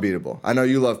 it's unbeatable. I know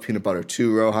you love peanut butter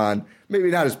too, Rohan.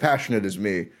 Maybe not as passionate as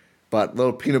me, but a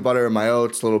little peanut butter in my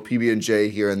oats, a little PB&J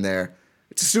here and there.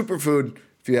 It's a superfood,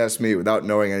 if you ask me, without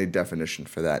knowing any definition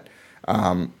for that.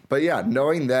 But yeah,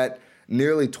 knowing that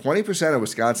nearly 20% of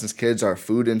Wisconsin's kids are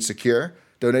food insecure,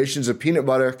 donations of peanut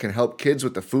butter can help kids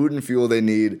with the food and fuel they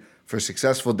need for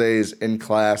successful days in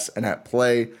class and at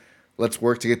play. Let's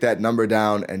work to get that number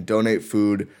down and donate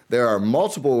food. There are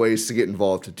multiple ways to get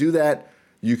involved to do that.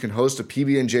 You can host a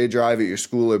PB&J drive at your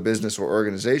school or business or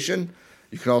organization.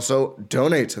 You can also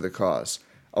donate to the cause.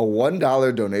 A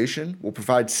 $1 donation will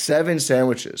provide 7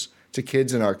 sandwiches to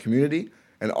kids in our community,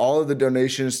 and all of the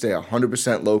donations stay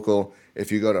 100% local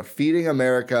if you go to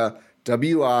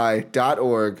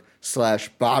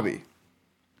feedingamericawi.org/Bobby.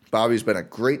 Bobby's been a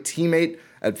great teammate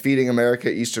at Feeding America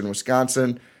Eastern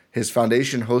Wisconsin. His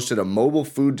foundation hosted a mobile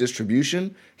food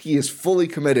distribution. He is fully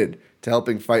committed to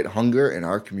helping fight hunger in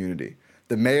our community.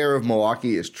 The mayor of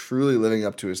Milwaukee is truly living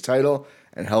up to his title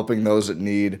and helping those that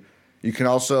need. You can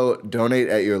also donate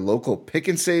at your local Pick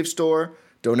and Save store.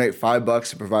 Donate $5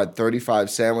 to provide 35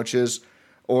 sandwiches,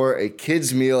 or a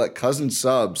kids meal at Cousins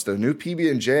Subs. Their new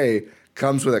PB&J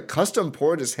comes with a custom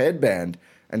Portis headband,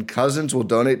 and Cousins will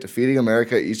donate to Feeding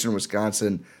America Eastern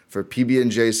Wisconsin for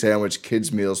PB&J sandwich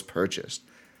kids meals purchased.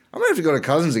 I'm gonna have to go to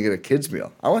Cousins and get a kids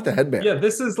meal. I want the headband. Yeah,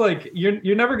 this is like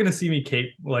you're never gonna see me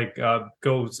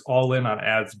goes all in on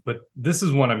ads, but this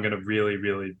is one I'm gonna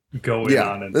really go in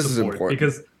on and this support, is important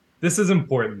because this is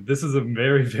important. This is a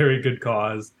very, very good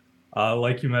cause.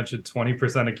 Like you mentioned,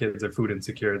 20% of kids are food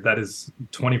insecure. That is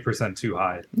 20% too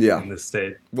high in this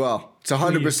state. Well, it's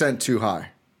 100% too high.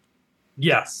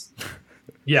 Yes.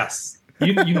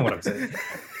 You know what I'm saying.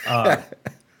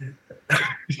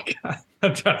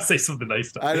 I'm trying to say something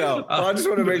nice. I know. I just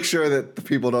want to make sure that the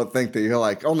people don't think that you're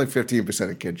like only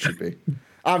 15% of kids should be.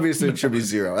 Obviously, it should be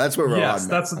 0. That's what we're on. Yes,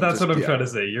 that's what I'm trying to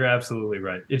say. You're absolutely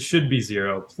right. It should be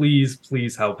 0.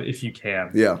 Please help if you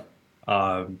can. Yeah.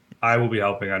 I will be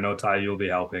helping. I know, Ty, you'll be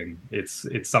helping. It's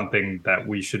something that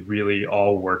we should really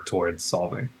all work towards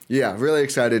solving. Yeah, really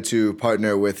excited to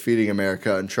partner with Feeding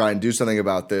America and try and do something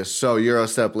about this. So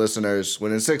Eurostep listeners,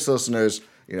 Win in 6 listeners,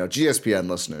 GSPN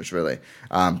listeners, really,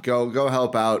 go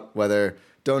help out, whether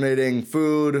donating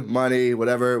food, money,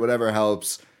 whatever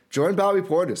helps. Join Bobby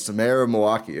Portis, the mayor of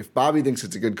Milwaukee. If Bobby thinks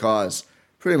it's a good cause,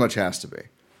 pretty much has to be.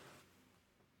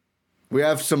 We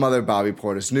have some other Bobby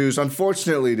Portis news,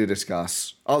 unfortunately, to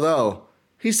discuss, although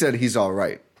he said he's all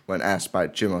right when asked by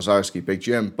Jim Owczarski, Big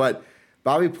Jim. But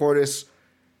Bobby Portis,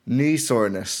 knee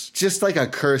soreness, just like a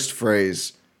cursed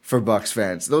phrase for Bucks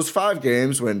fans. Those 5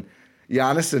 games when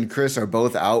Giannis and Chris are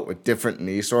both out with different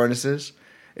knee sorenesses,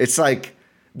 it's like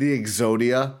the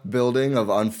Exodia building of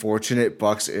unfortunate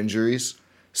Bucks injuries.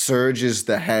 Serge is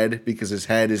the head because his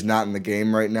head is not in the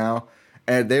game right now.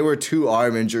 And they were 2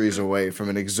 arm injuries away from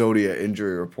an Exodia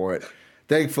injury report.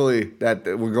 Thankfully, that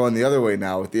we're going the other way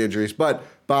now with the injuries. But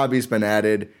Bobby's been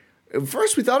added. At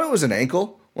first, we thought it was an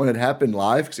ankle when it happened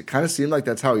live because it kind of seemed like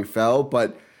that's how he fell.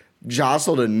 But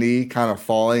jostled a knee, kind of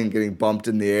falling, getting bumped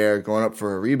in the air, going up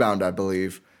for a rebound, I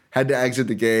believe. Had to exit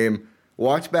the game.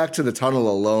 Walked back to the tunnel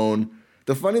alone.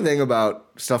 The funny thing about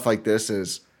stuff like this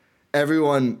is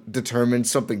everyone determines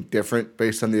something different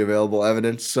based on the available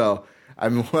evidence. So I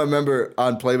remember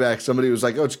on playback, somebody was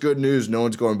like, oh, it's good news. No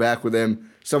one's going back with him.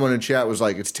 Someone in chat was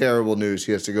like, it's terrible news.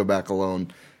 He has to go back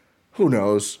alone. Who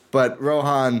knows? But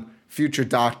Rohan, future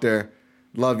doctor,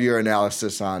 love your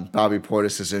analysis on Bobby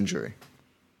Portis' injury.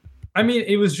 I mean,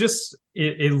 it was just,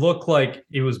 it looked like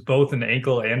it was both an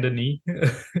ankle and a knee.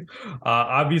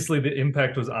 Obviously, the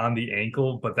impact was on the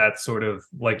ankle, but that sort of,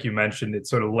 like you mentioned, it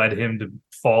sort of led him to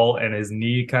fall, and his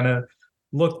knee kind of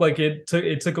looked like it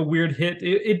took a weird hit.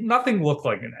 It nothing looked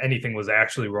like anything was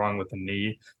actually wrong with the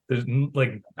knee. There's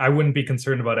like, I wouldn't be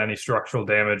concerned about any structural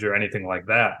damage or anything like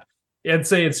that. I'd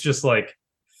say it's just like,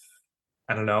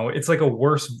 I don't know. It's like a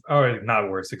worse, or not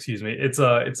worse, excuse me. It's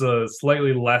a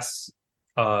slightly less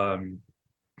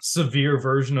severe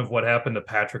version of what happened to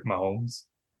Patrick Mahomes.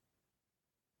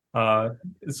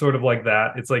 It's sort of like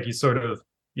that. It's like you sort of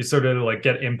like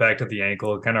get impact at the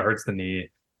ankle. It kind of hurts the knee.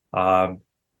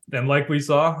 And like we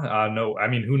saw,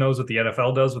 who knows what the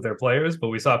NFL does with their players, but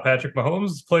we saw Patrick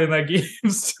Mahomes play in that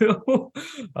game still.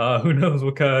 Who knows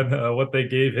what they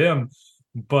gave him.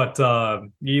 But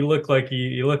he looked like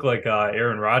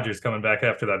Aaron Rodgers coming back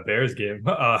after that Bears game,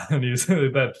 and he was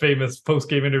that famous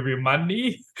post-game interview. My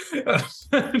knee.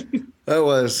 That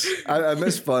was I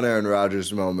miss fun Aaron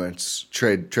Rodgers moments.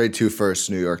 Trade 2 firsts,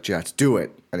 New York Jets. Do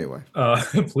it anyway.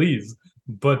 Please,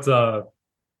 but I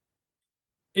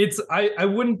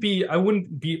wouldn't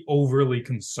be overly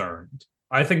concerned.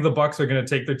 I think the Bucks are going to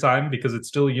take their time because it's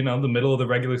still the middle of the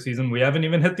regular season. We haven't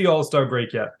even hit the All-Star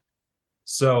break yet,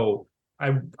 so.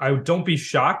 I don't be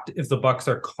shocked if the Bucks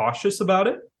are cautious about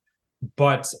it,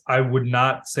 but I would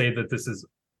not say that this is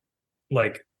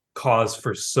like cause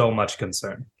for so much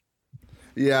concern.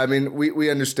 Yeah, I mean, we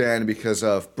understand because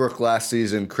of Brooke last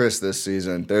season, Chris this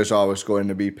season, there's always going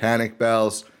to be panic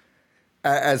bells.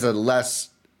 As a less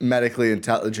medically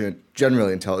intelligent,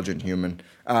 generally intelligent human,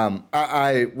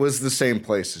 I was the same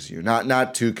place as you,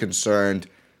 not too concerned.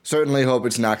 Certainly hope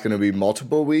it's not going to be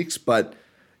multiple weeks, but,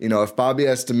 if Bobby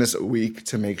has to miss a week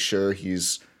to make sure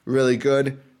he's really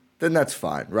good, then that's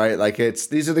fine, right? Like,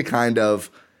 these are the kind of,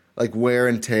 like, wear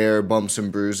and tear, bumps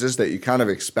and bruises that you kind of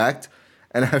expect.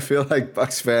 And I feel like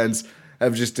Bucks fans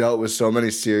have just dealt with so many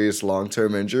serious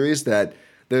long-term injuries that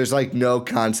there's like no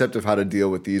concept of how to deal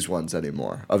with these ones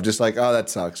anymore. Of just like, oh, that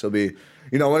sucks. It'll be,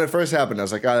 when it first happened, I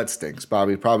was like, oh, that stinks.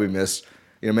 Bobby probably missed,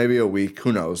 maybe a week.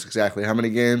 Who knows exactly how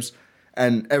many games?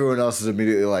 And everyone else is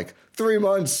immediately like, 3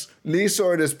 months, knee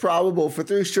soreness probable for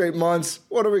 3 straight months.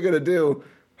 What are we going to do?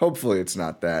 Hopefully it's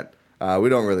not that. We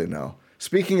don't really know.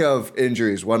 Speaking of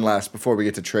injuries, one last before we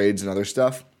get to trades and other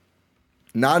stuff.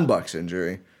 Non-Bucks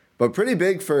injury, but pretty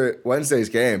big for Wednesday's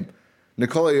game.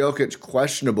 Nikola Jokic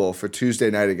questionable for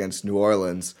Tuesday night against New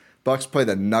Orleans. Bucks play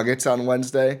the Nuggets on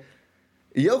Wednesday.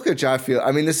 Jokic,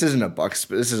 this isn't a Bucks,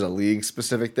 this is a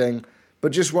league-specific thing,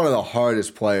 but just one of the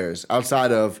hardest players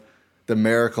outside of the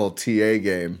miracle TA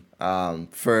game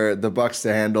for the Bucks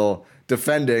to handle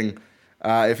defending.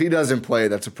 If he doesn't play,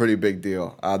 that's a pretty big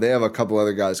deal. They have a couple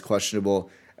other guys questionable,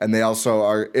 and they also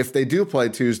are, if they do play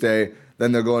Tuesday,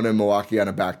 then they're going to Milwaukee on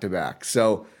a back-to-back.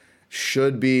 So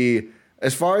should be,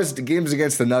 as far as the games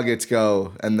against the Nuggets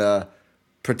go and the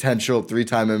potential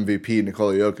 3-time MVP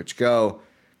Nikola Jokic go,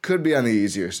 could be on the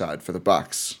easier side for the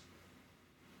Bucks.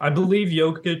 I believe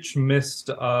Jokic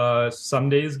missed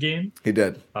Sunday's game. He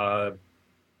did.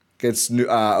 Against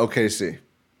OKC.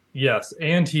 Yes,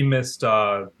 and he missed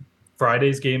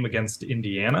Friday's game against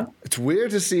Indiana. It's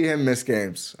weird to see him miss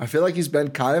games. I feel like he's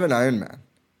been kind of an Iron Man.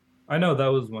 I know that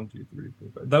was 1, 2, 3,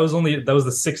 4, 5. That was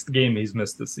the 6th game he's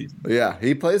missed this season. Yeah,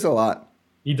 he plays a lot.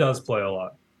 He does play a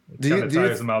lot. It kind of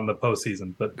tires him out in the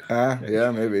postseason, but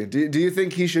yeah, maybe. Do you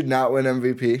think he should not win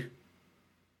MVP?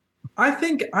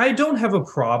 I don't have a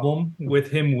problem with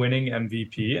him winning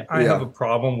MVP. I have a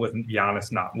problem with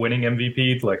Giannis not winning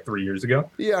MVP like 3 years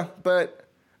ago. Yeah, but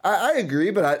I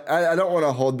agree, but I don't want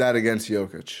to hold that against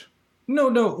Jokic. No,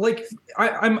 like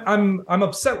I'm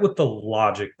upset with the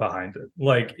logic behind it.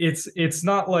 Like it's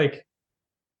not like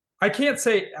I can't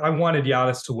say I wanted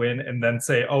Giannis to win and then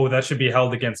say, oh, that should be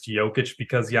held against Jokic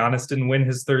because Giannis didn't win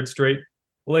his 3rd straight.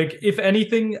 Like, if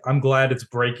anything, I'm glad it's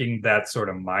breaking that sort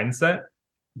of mindset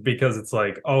because it's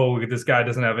like, oh, this guy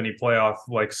doesn't have any playoff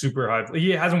like super high. He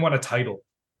hasn't won a title.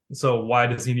 So why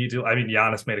does he need to? I mean,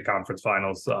 Giannis made a conference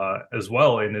finals as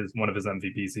well in one of his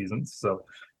MVP seasons. So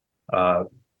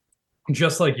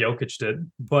just like Jokic did,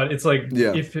 but it's like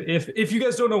if you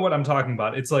guys don't know what I'm talking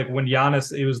about, it's like when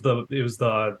Giannis, it was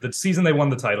the season they won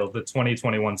the title, the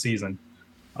 2021 season.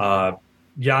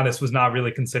 Giannis was not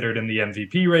really considered in the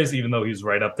MVP race, even though he was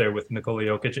right up there with Nikola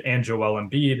Jokic and Joel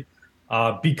Embiid,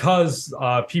 because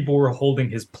people were holding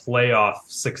his playoff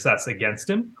success against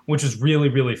him, which is really,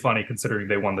 really funny considering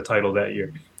they won the title that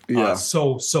year. Yeah,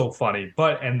 so funny.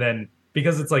 And then.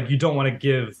 Because it's like you don't want to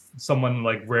give someone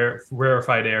like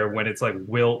rarefied air when it's like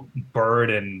Wilt, Bird,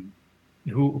 and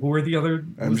who are the other?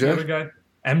 Who's the other guy?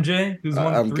 MJ, who's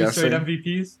won 3 straight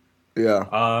MVPs.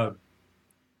 Yeah.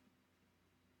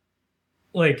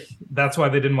 Like that's why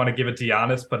they didn't want to give it to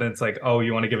Giannis, but it's like, oh,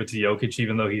 you want to give it to Jokic,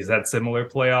 even though he's had similar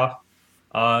playoff,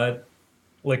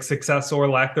 like success or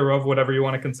lack thereof, whatever you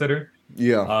want to consider.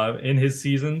 Yeah. In his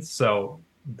seasons, so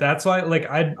that's why,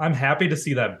 like, I'm happy to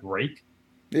see that break.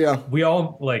 Yeah. We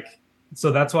all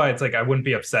so that's why it's like I wouldn't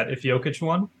be upset if Jokic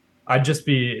won. I'd just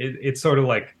be, it's sort of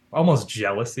like almost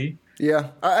jealousy.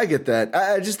 Yeah, I get that.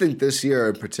 I just think this year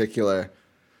in particular,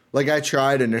 like I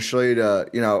tried initially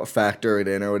to, factor it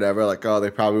in or whatever, like, oh,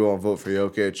 they probably won't vote for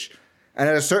Jokic. And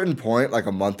at a certain point, like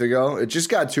a month ago, it just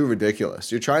got too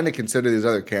ridiculous. You're trying to consider these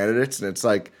other candidates, and it's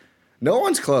like, no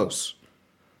one's close.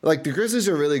 Like, the Grizzlies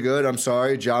are really good. I'm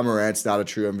sorry, Ja Morant's not a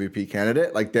true MVP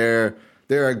candidate. Like, they're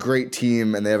a great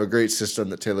team, and they have a great system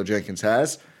that Taylor Jenkins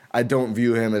has. I don't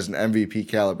view him as an MVP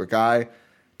caliber guy.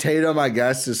 Tatum, I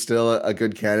guess, is still a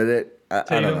good candidate.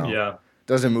 I don't know. Yeah.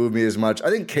 Doesn't move me as much. I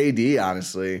think KD,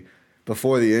 honestly,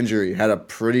 before the injury, had a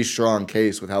pretty strong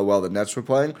case with how well the Nets were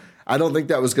playing. I don't think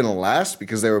that was going to last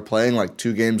because they were playing like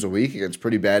 2 games a week against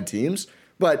pretty bad teams.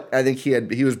 But I think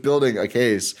he was building a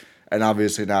case, and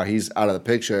obviously now he's out of the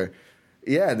picture.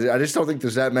 Yeah, I just don't think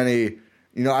there's that many.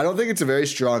 I don't think it's a very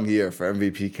strong year for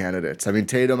MVP candidates. I mean,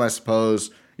 Tatum, I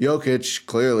suppose. Jokic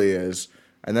clearly is.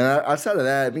 And then outside of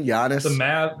that, I mean, Giannis.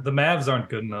 The Mavs aren't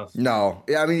good enough. No.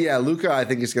 Yeah, I mean, Luka, I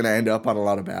think is going to end up on a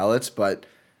lot of ballots. But,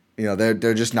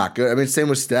 they're just not good. I mean, same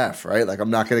with Steph, right? Like, I'm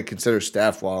not going to consider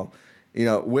Steph while,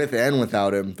 with and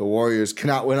without him, the Warriors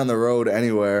cannot win on the road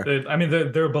anywhere.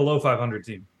 They're a below 500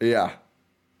 team. Yeah.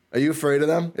 Are you afraid of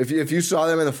them? If you saw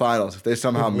them in the finals, if they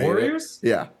somehow made Warriors? it?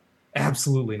 Yeah.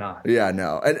 Absolutely not. Yeah,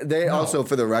 no. And they also,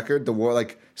 for the record,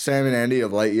 like Sam and Andy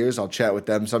of Light Years, I'll chat with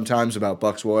them sometimes about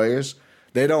Bucks Warriors.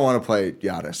 They don't want to play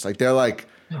Giannis. Like, they're like,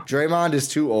 Draymond is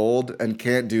too old and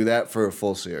can't do that for a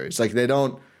full series. Like, we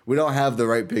don't have the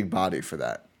right big body for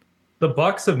that. The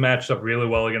Bucks have matched up really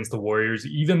well against the Warriors,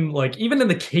 even in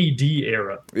the KD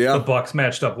era. Yeah. The Bucks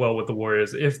matched up well with the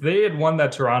Warriors. If they had won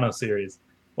that Toronto series,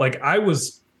 like, I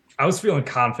was feeling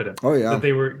confident that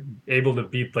they were able to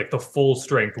beat like the full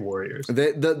strength Warriors.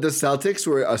 The Celtics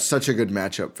were such a good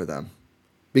matchup for them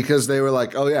because they were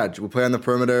like, oh yeah, we'll play on the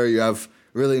perimeter. You have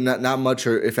really not much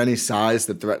or if any size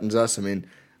that threatens us. I mean,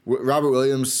 Robert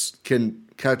Williams can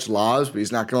catch lobs, but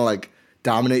he's not going to like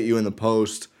dominate you in the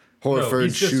post.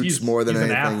 Horford shoots more than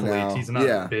anything an athlete. now. He's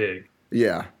not big.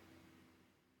 Yeah.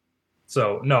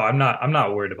 So no, I'm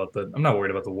not worried about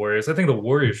the Warriors. I think the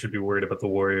Warriors should be worried about the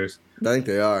Warriors. I think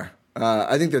they are.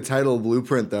 I think the title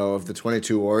blueprint though of the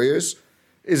 22 Warriors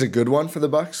is a good one for the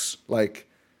Bucks. Like,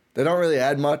 they don't really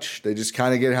add much. They just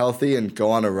kind of get healthy and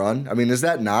go on a run. I mean, is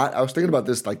that not? I was thinking about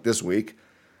this like this week.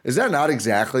 Is that not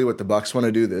exactly what the Bucks want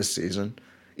to do this season?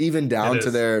 Even down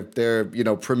to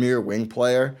their premier wing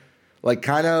player. Like,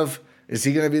 kind of, is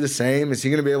he going to be the same? Is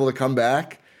he going to be able to come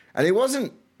back? And he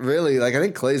wasn't really, like, I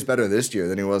think Klay's better this year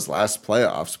than he was last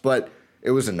playoffs, but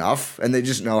it was enough, and they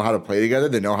just know how to play together.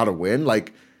 They know how to win.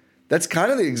 Like, that's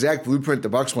kind of the exact blueprint the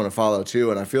Bucks want to follow,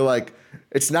 too, and I feel like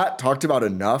it's not talked about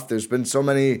enough. There's been so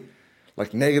many,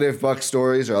 like, negative Bucks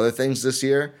stories or other things this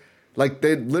year. Like,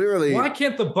 they literally... Why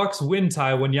can't the Bucks win,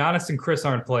 Ty, when Giannis and Chris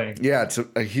aren't playing? Yeah, it's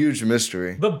a huge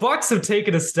mystery. The Bucks have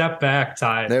taken a step back,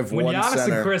 Ty. They have when one Giannis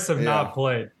center. and Chris have not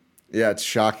played. Yeah, it's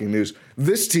shocking news.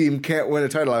 This team can't win a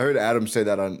title. I heard Adam say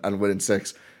that on Win in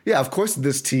 6. Yeah, of course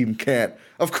this team can't.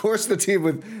 Of course the team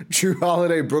with Drew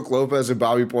Holiday, Brook Lopez, and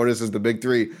Bobby Portis as the big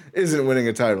three isn't winning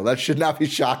a title. That should not be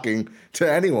shocking to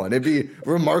anyone. It'd be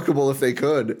remarkable if they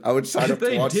could. I would sign up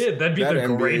to watch that'd be the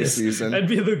NBA greatest season. That'd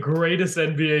be the greatest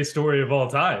NBA story of all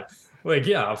time. Like,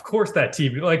 yeah, of course that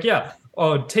team. Like, yeah,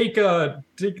 take the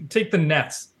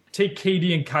Nets. Take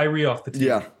KD and Kyrie off the team.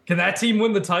 Yeah. Can that team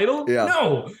win the title? Yeah.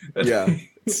 No. Yeah.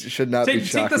 Should not be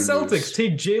shocking. Take the Celtics. News.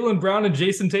 Take Jaylen Brown and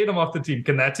Jason Tatum off the team.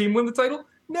 Can that team win the title?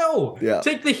 No. Yeah.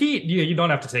 Take the Heat. You don't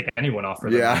have to take anyone off for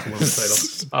them to win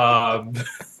the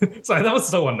title. Sorry, that was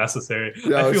so unnecessary.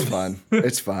 No, it's fine.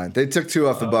 It's fine. They took 2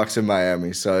 off the Bucks in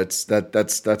Miami, so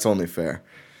that's only fair.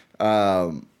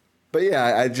 But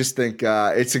yeah, I just think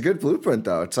it's a good blueprint,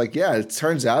 though. It's like, yeah, it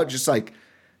turns out just like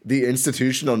the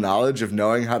institutional knowledge of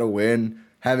knowing how to win,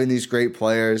 having these great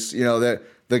players,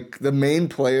 the main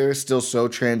player is still so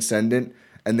transcendent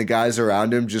and the guys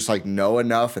around him just like know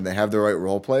enough and they have the right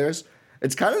role players.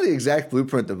 It's kind of the exact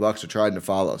blueprint the Bucks are trying to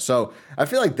follow. So I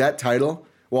feel like that title,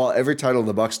 while every title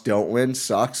the Bucks don't win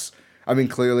sucks. I mean,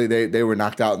 clearly they were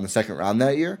knocked out in the second round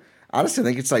that year. Honestly, I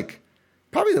think it's like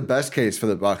probably the best case for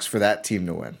the Bucks for that team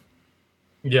to win.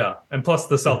 Yeah, and plus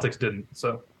the Celtics didn't,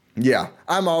 so. Yeah,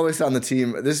 I'm always on the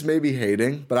team. This may be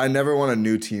hating, but I never want a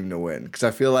new team to win because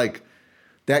I feel like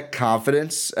that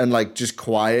confidence and like just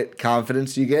quiet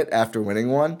confidence you get after winning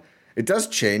one, it does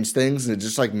change things and it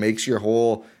just like makes your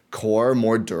whole core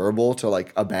more durable to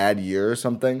like a bad year or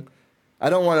something. I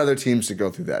don't want other teams to go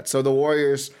through that. So the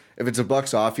Warriors, if it's a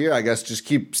Bucks off year, I guess just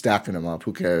keep stacking them up.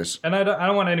 Who cares? And I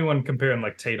don't want anyone comparing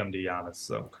like Tatum to Giannis.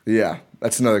 So yeah,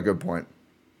 that's another good point.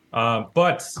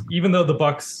 But even though the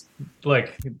Bucks,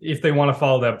 like, if they want to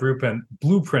follow that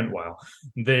blueprint,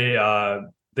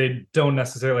 they don't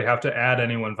necessarily have to add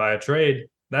anyone via trade.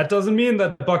 That doesn't mean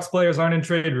that the Bucks players aren't in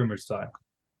trade rumors time.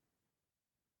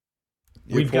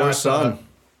 Your poor son.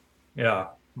 Yeah,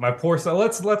 my poor son.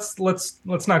 Let's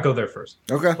not go there first.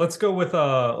 Okay. Let's go with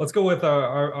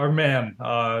our man,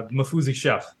 Mafuzi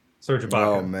Chef, Serge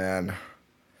Ibaka. Oh man.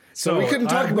 So we couldn't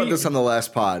talk about this on the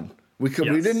last pod. We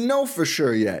didn't know for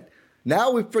sure yet.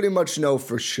 Now we pretty much know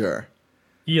for sure.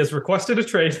 He has requested a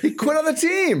trade. He quit on the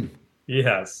team. He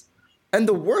has. And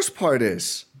the worst part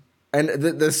is, and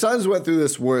the Suns went through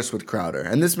this worse with Crowder,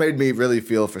 and this made me really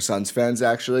feel for Suns fans,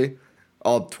 actually,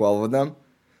 all 12 of them,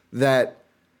 that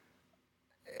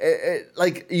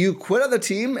like you quit on the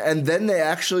team and then they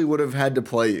actually would have had to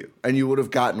play you and you would have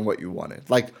gotten what you wanted.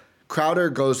 Like Crowder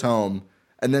goes home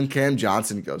and then Cam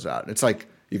Johnson goes out. It's like,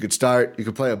 you could start, you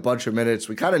could play a bunch of minutes.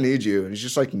 We kind of need you. And he's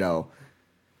just like, no.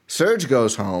 Serge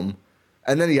goes home,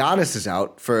 and then Giannis is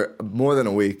out for more than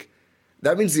a week.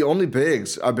 That means the only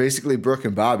bigs are basically Brook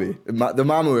and Bobby. The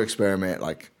Mamu experiment,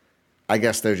 like, I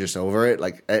guess they're just over it.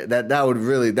 Like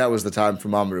that was the time for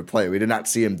Mamu to play. We did not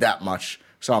see him that much.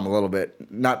 Saw him a little bit.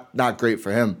 Not great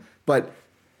for him. But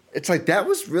it's like that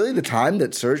was really the time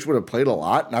that Serge would have played a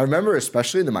lot. And I remember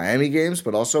especially in the Miami games,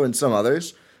 but also in some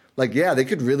others, like, yeah, they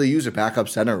could really use a backup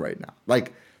center right now.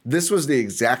 Like, this was the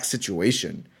exact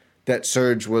situation that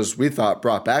Serge was, we thought,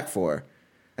 brought back for.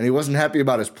 And he wasn't happy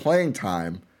about his playing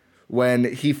time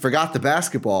when he forgot the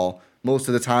basketball most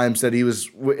of the times that he was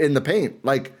in the paint.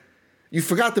 Like, you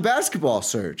forgot the basketball,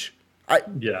 Serge.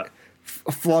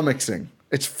 Flummoxing.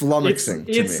 It's flummoxing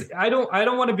to me. I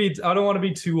don't want to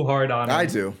be too hard on him. I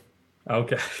do.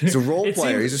 Okay. He's a role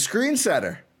player. He's a screen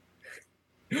setter.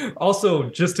 Also,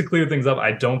 just to clear things up,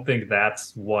 I don't think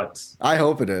that's what. I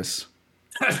hope it is.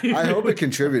 I hope it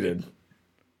contributed.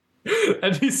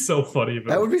 That'd be so funny.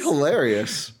 That would be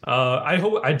hilarious.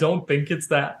 I don't think it's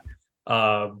that.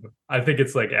 I think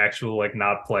it's like actual like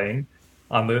not playing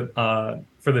on the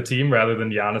for the team rather than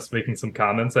Giannis making some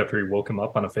comments after he woke him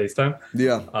up on a FaceTime.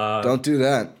 Yeah, don't do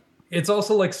that. It's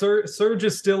also like Serge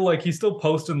is still like he's still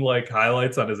posting like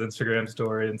highlights on his Instagram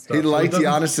story and stuff. He liked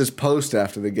Giannis's post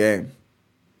after the game.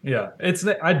 Yeah,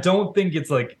 I don't think it's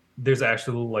like there's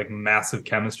actual like massive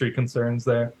chemistry concerns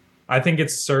there. I think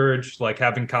it's Serge like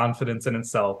having confidence in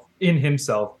himself,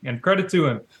 and credit to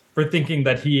him for thinking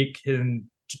that he can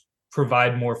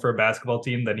provide more for a basketball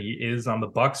team than he is on the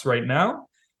Bucks right now.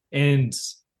 And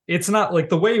it's not like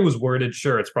the way it was worded.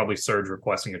 Sure, it's probably Serge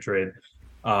requesting a trade,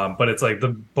 but it's like the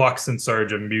Bucks and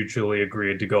Serge have mutually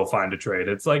agreed to go find a trade.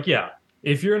 It's like, yeah,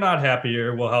 if you're not happy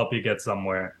here, we'll help you get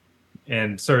somewhere.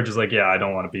 And Serge is like, yeah, I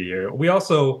don't want to be here. We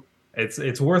also,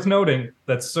 it's worth noting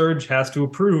that Serge has to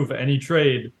approve any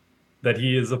trade that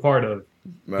he is a part of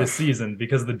this season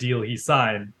because of the deal he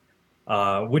signed,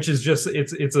 which is just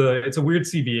it's a weird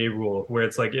CBA rule where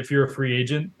it's like if you're a free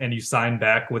agent and you sign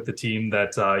back with the team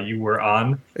that you were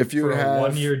on, if you for have a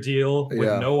 1 year deal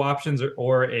with no options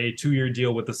or a 2 year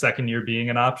deal with the second year being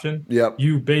an option,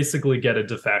 you basically get a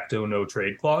de facto no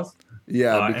trade clause.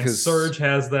 Yeah, because and Serge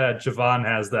has that, Javon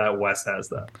has that, Wes has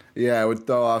that. Yeah, it would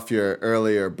throw off your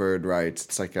earlier bird rights.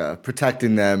 It's like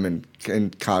protecting them in a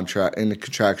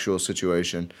contractual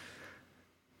situation.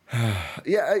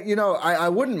 Yeah, I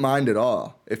wouldn't mind at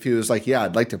all if he was like, yeah,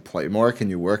 I'd like to play more. Can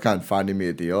you work on finding me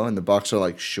a deal? And the Bucks are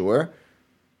like, sure.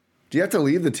 Do you have to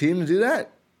leave the team to do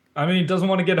that? I mean, he doesn't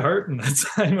want to get hurt in that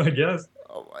time, I guess.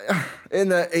 In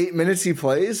the 8 minutes he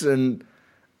plays, and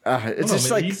it's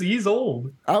just like he's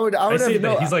old. I would say have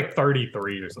that he's like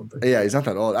 33 or something. Yeah, he's not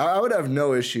that old. I would have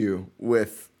no issue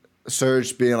with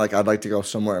Serge being like, I'd like to go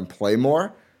somewhere and play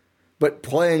more, but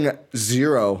playing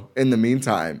zero in the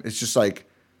meantime, it's just like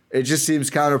it just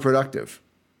seems counterproductive.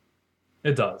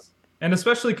 It does, and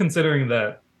especially considering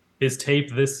that his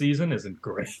tape this season isn't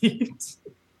great.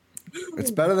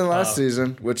 It's better than last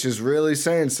season, which is really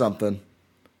saying something.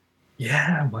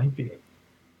 Yeah, it might be.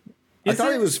 I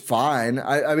thought he was fine.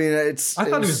 I thought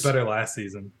he was better last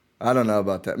season. I don't know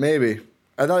about that. Maybe.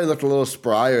 I thought he looked a little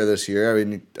sprier this year. I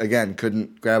mean, again,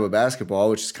 couldn't grab a basketball,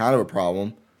 which is kind of a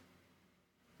problem.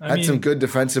 Had some good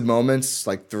defensive moments,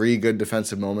 like 3 good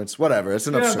defensive moments. Whatever. It's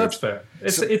enough. Yeah, that's fair.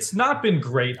 It's not been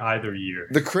great either year.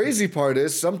 The crazy part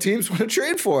is some teams want to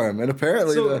trade for him, and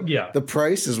apparently the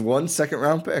price is 1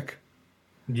 second-round pick.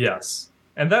 Yes,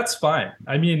 and that's fine.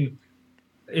 I mean,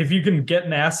 if you can get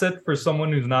an asset for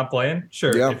someone who's not playing,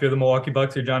 sure. Yeah. If you're the Milwaukee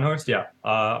Bucks or John Horst, yeah.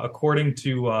 According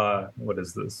to what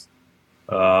is this?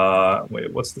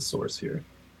 Wait, what's the source here?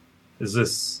 Is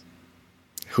this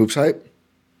Hoops Hype?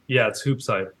 Yeah, it's Hoops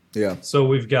Hype. Yeah. So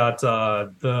we've got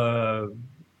the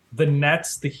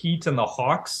Nets, the Heat, and the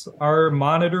Hawks are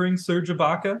monitoring Serge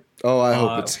Ibaka. Oh, I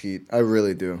hope it's Heat. I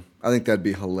really do. I think that'd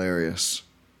be hilarious.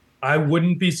 I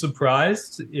wouldn't be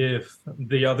surprised if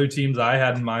the other teams I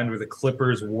had in mind were the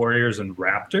Clippers, Warriors, and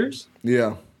Raptors.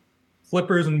 Yeah.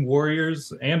 Clippers and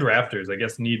Warriors and Raptors, I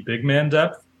guess, need big man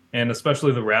depth. And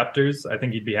especially the Raptors, I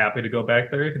think he'd be happy to go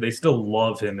back there. They still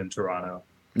love him in Toronto.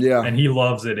 Yeah. And he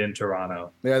loves it in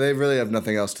Toronto. Yeah, they really have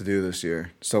nothing else to do this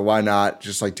year. So why not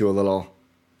just like do a little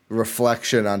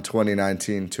reflection on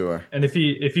 2019 tour? And if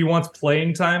he wants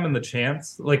playing time and the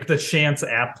chance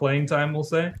at playing time, we'll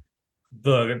say,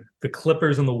 the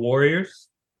Clippers and the Warriors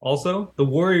also. The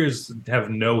Warriors have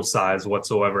no size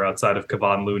whatsoever outside of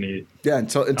Kevon Looney. Yeah,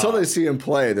 until they see him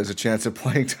play, there's a chance of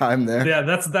playing time there. Yeah,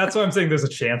 that's what I'm saying. There's a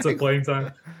chance of playing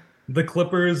time. The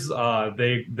Clippers,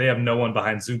 they have no one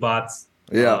behind Zubac.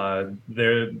 Yeah,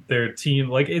 their team,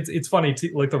 like it's funny,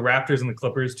 like the Raptors and the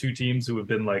Clippers, 2 teams who have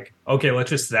been like, okay, let's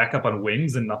just stack up on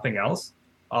wings and nothing else.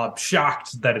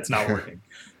 Shocked that it's not working.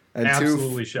 And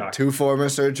absolutely shocked. 2 former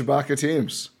Serge Ibaka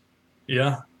teams.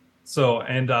 Yeah, So,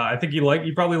 and I think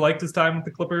he probably liked his time with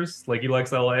the Clippers. Like he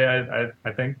likes LA.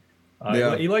 I think.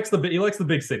 Yeah. He likes the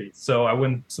big city. So I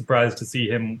wouldn't surprised to see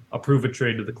him approve a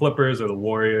trade to the Clippers or the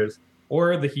Warriors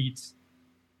or the Heat.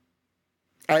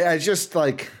 I just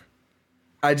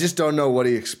don't know what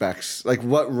he expects. Like,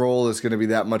 what role is going to be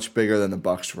that much bigger than the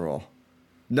Bucks' role?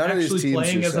 None of these teams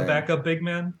playing as a backup big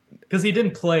man, because he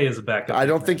didn't play as a backup. I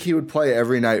don't think he would play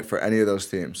every night for any of those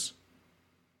teams.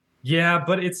 Yeah,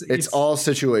 but it's all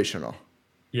situational.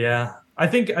 Yeah, I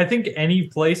think any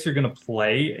place you're going to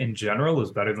play in general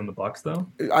is better than the Bucks, though.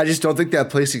 I just don't think that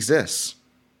place exists.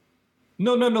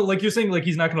 No. Like you're saying, like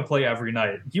he's not going to play every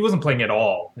night. He wasn't playing at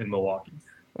all in Milwaukee.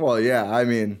 Well, yeah. I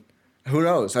mean, who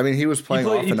knows? I mean, he was playing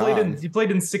off and on. He played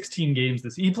in 16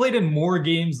 games He played in more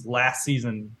games last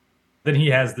season than he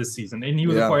has this season, and he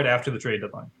was acquired after the trade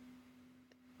deadline.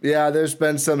 Yeah, there's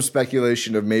been some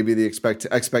speculation of maybe the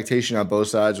expectation on both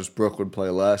sides was Brook would play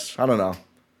less. I don't know.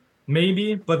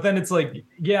 Maybe, but then it's like,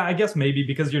 yeah, I guess maybe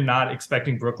because you're not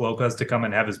expecting Brook Lopez to come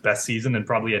and have his best season in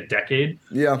probably a decade.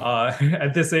 Yeah.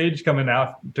 At this age, coming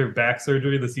after back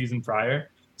surgery the season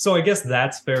prior. So I guess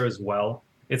that's fair as well.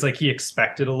 It's like he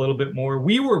expected a little bit more.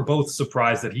 We were both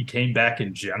surprised that he came back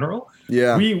in general.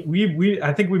 Yeah.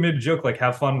 I think we made a joke like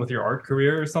have fun with your art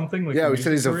career or something. Like yeah, we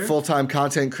said he's a full-time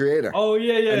content creator. Oh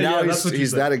yeah. And now that's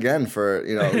he's that again for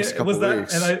at least a couple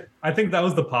weeks. And I think that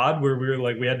was the pod where we were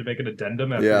like we had to make an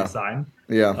addendum after he signed.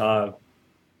 Yeah.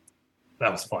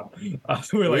 That was fun. We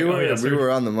were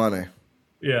on the money.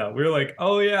 Yeah, we were like,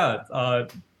 oh yeah.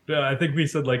 I think we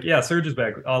said like, yeah, Serge is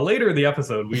back. Later in the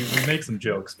episode, we make some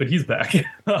jokes, but he's back.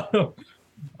 But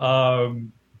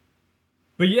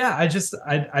yeah, I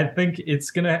think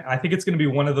it's gonna be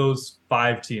one of those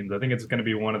 5 teams. I think it's gonna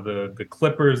be one of the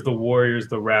Clippers, the Warriors,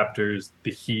 the Raptors,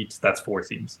 the Heat. That's 4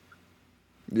 teams.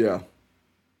 Yeah,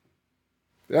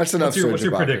 that's enough. What's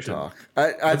your prediction? Talk.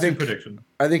 I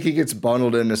think he gets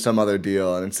bundled into some other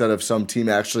deal, and instead of some team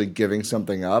actually giving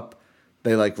something up,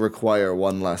 they like require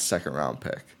one less second round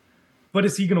pick. But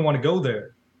is he going to want to go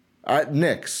there?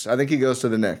 Knicks. I think he goes to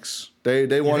the Knicks.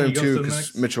 They want him too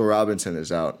because Mitchell Robinson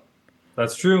is out.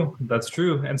 That's true.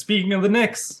 And speaking of the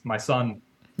Knicks, my son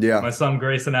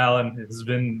Grayson Allen has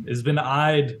been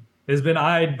eyed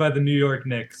by the New York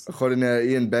Knicks. According to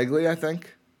Ian Begley, I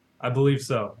think. I believe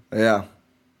so. Yeah.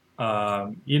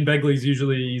 Ian Begley's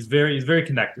he's very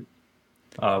connected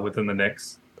within the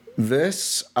Knicks.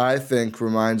 This, I think,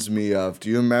 reminds me of, do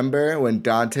you remember when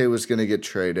Dante was going to get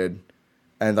traded?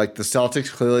 And like the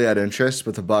Celtics clearly had interest,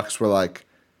 but the Bucks were like,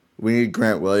 we need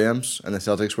Grant Williams. And the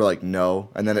Celtics were like, no.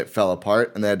 And then it fell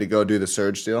apart and they had to go do the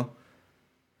Serge deal.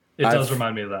 It does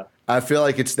remind me of that. I feel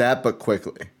like it's that, but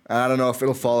quickly. I don't know if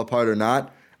it'll fall apart or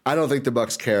not. I don't think the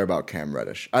Bucks care about Cam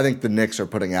Reddish. I think the Knicks are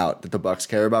putting out that the Bucks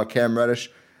care about Cam Reddish.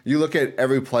 You look at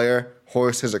every player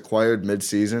Horst has acquired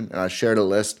midseason, and I shared a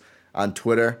list on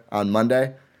Twitter on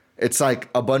Monday. It's like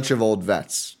a bunch of old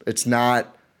vets. It's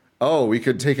not, we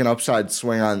could take an upside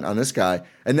swing on this guy.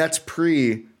 And that's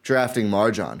pre-drafting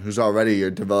Marjon, who's already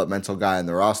your developmental guy in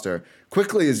the roster.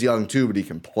 Quickly is young too, but he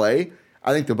can play.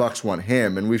 I think the Bucks want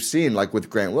him. And we've seen, like with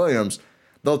Grant Williams,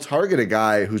 they'll target a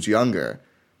guy who's younger.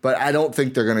 But I don't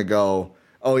think they're going to go,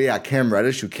 Cam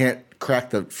Reddish, who can't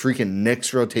crack the freaking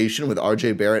Knicks rotation with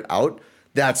RJ Barrett out.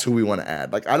 That's who we want to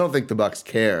add. Like, I don't think the Bucks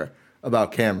care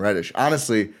about Cam Reddish.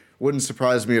 Honestly, wouldn't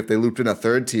surprise me if they looped in a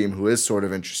third team who is sort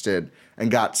of interested and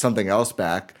got something else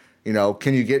back.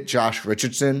 Can you get Josh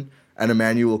Richardson and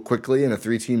Emmanuel Quickly in a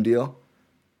 3-team deal?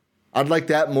 I'd like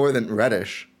that more than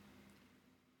Reddish.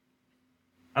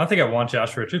 I don't think I want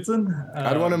Josh Richardson.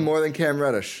 I'd want him more than Cam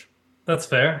Reddish. That's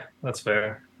fair.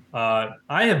 I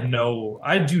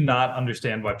do not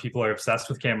understand why people are obsessed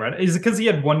with Cam Reddish. Is it because he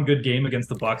had one good game against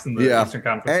the Bucks in the Eastern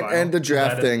Conference Final? And the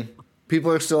draft thing.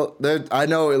 People are still there. I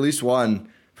know at least one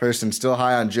person still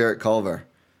high on Jarrett Culver,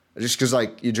 just because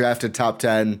like you drafted top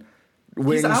 10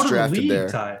 wings drafted the league, there.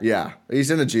 Ty. Yeah,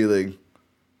 he's in the G League.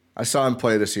 I saw him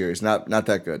play this year. He's not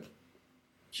that good.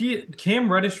 Cam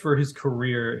Reddish for his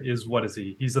career is, what is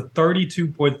he? He's a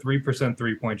 32.3%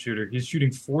 3-point shooter. He's shooting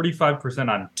 45%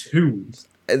 on twos.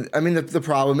 I mean, the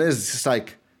problem is it's just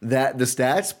like that. The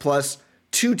stats plus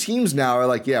 2 teams now are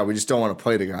like, we just don't want to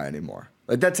play the guy anymore.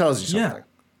 Like that tells you something. Yeah.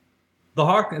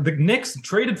 The Knicks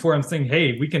traded for him, saying,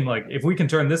 "Hey, we can if we can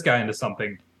turn this guy into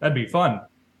something, that'd be fun."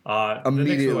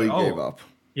 Immediately gave up.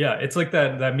 Yeah, it's like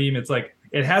that meme. It's like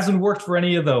it hasn't worked for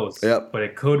any of those, but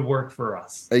it could work for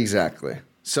us. Exactly.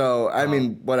 So I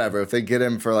mean, whatever. If they get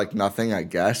him for like nothing, I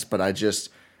guess. But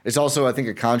it's also I think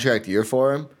a contract year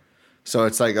for him. So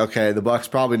it's like, okay, the Bucks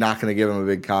probably not going to give him a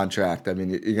big contract. I mean,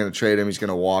 you're going to trade him. He's going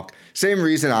to walk. Same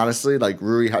reason, honestly, like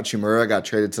Rui Hachimura got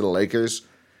traded to the Lakers.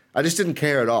 I just didn't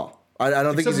care at all. I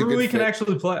don't think he's a good Rui fit. can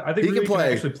actually play. I think He Rui can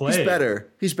play. actually play.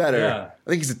 He's better. Yeah. I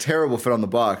think he's a terrible fit on the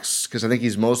Bucks because I think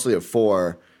he's mostly a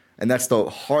 4, and that's the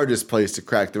hardest place to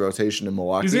crack the rotation in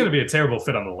Milwaukee. He's going to be a terrible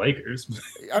fit on the Lakers.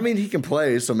 I mean, he can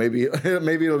play, so maybe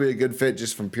it'll be a good fit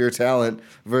just from pure talent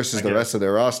versus the rest of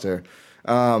their roster.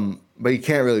 But he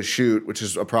can't really shoot, which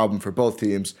is a problem for both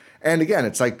teams. And again,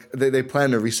 it's like they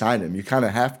plan to re-sign him. You kind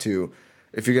of have to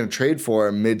if you're going to trade for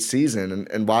him mid-season.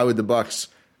 And why would the Bucks,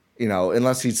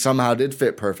 unless he somehow did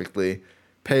fit perfectly,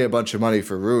 pay a bunch of money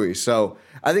for Rui? So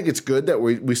I think it's good that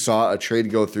we saw a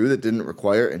trade go through that didn't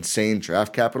require insane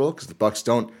draft capital because the Bucks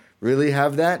don't really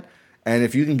have that. And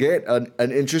if you can get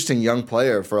an interesting young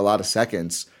player for a lot of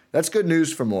seconds, that's good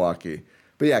news for Milwaukee.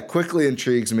 But yeah, quickly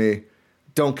intrigues me.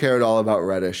 Don't care at all about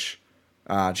Reddish.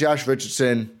 Josh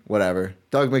Richardson, whatever.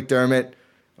 Doug McDermott,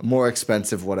 more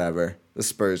expensive, whatever. The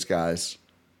Spurs guys.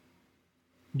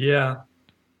 Yeah.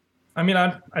 I mean,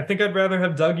 I think I'd rather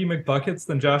have Dougie McBuckets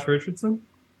than Josh Richardson.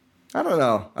 I don't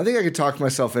know. I think I could talk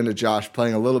myself into Josh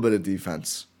playing a little bit of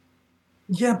defense.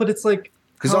 Yeah, but it's like...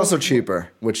 He's also cheaper,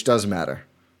 which does matter.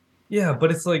 Yeah,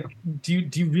 but it's like, do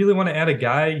you really want to add a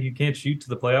guy who can't shoot to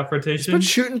the playoff rotation? He's been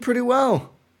shooting pretty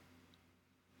well.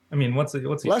 I mean, what's he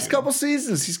last shooting? couple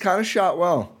seasons? He's kind of shot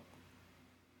well.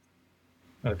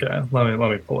 Okay, let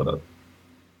me pull it up.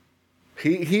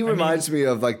 He reminds me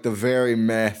of like the very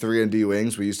meh 3-and-D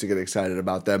wings we used to get excited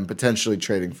about them potentially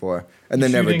trading for, and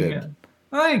they never did.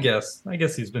 I guess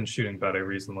he's been shooting better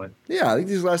recently. Yeah, I think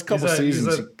these last couple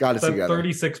seasons he got it together.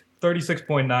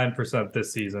 36.9%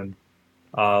 this season.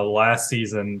 Last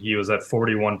season he was at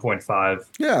 41.5.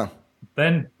 Yeah.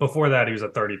 Then before that he was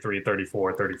at 33,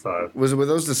 34, 35. Were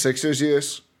those the Sixers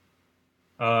years?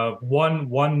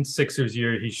 One Sixers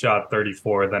year he shot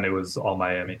 34. Then it was all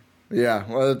Miami. Yeah.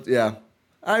 Well, yeah.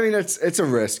 I mean, it's a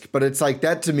risk, but it's like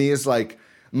that to me is like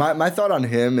my thought on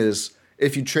him is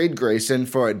if you trade Grayson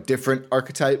for a different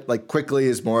archetype, like Quickly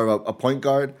is more of a point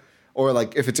guard, or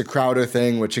like if it's a Crowder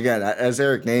thing, which again, as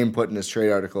Eric Name put in his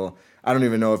trade article, I don't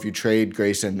even know if you trade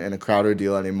Grayson in a Crowder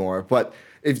deal anymore. But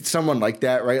if someone like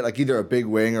that, right, like either a big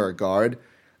wing or a guard,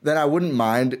 then I wouldn't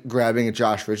mind grabbing a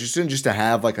Josh Richardson just to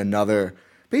have like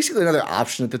basically another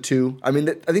option at the 2. I mean,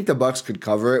 I think the Bucks could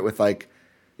cover it with like,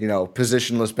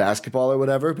 positionless basketball or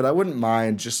whatever, but I wouldn't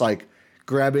mind just like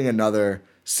grabbing another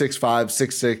 6'5",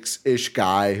 6'6"-ish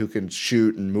guy who can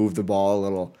shoot and move the ball a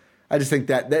little. I just think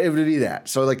that it would be that.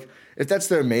 So like if that's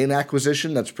their main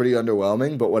acquisition, that's pretty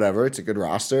underwhelming, but whatever, it's a good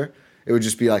roster. It would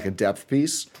just be like a depth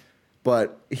piece.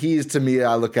 But he's, to me,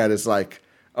 I look at as like,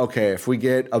 okay, if we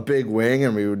get a big wing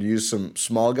and we would use some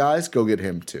small guys, go get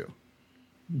him too.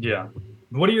 Yeah.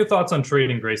 What are your thoughts on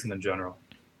trading Grayson in general?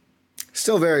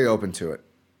 Still very open to it,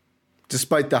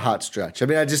 despite the hot stretch. I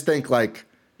mean, I just think like...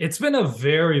 It's been a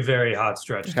very, very hot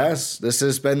stretch. It has. This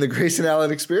has been the Grayson Allen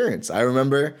experience. I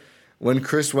remember when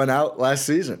Chris went out last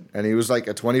season and he was like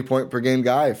a 20-point-per-game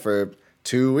guy for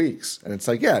 2 weeks. And it's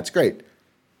like, yeah, it's great.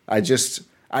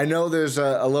 I know there's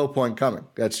a low point coming.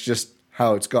 That's just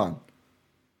how it's gone.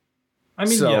 I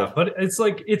mean, yeah, but it's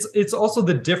like, it's also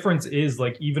the difference is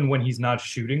like, even when he's not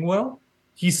shooting well,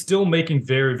 he's still making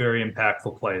very, very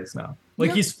impactful plays now.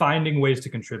 Like he's finding ways to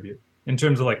contribute in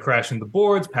terms of like crashing the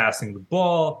boards, passing the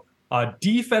ball.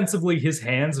 Defensively, his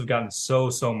hands have gotten so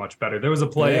much better. There was a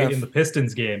play in the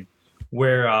Pistons game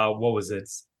where what was it?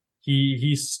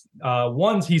 He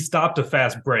stopped a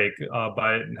fast break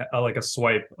by like a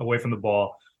swipe away from the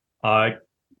ball,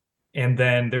 and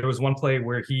then there was one play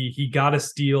where he got a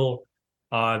steal,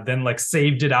 then like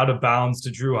saved it out of bounds to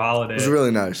Drew Holiday. It was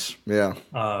really nice, yeah.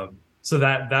 So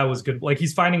that was good. Like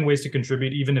he's finding ways to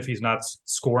contribute even if he's not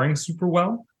scoring super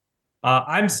well.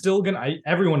 I'm still gonna.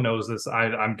 Everyone knows this.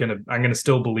 I'm gonna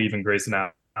still believe in Grayson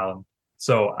Allen.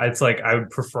 So it's like I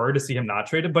would prefer to see him not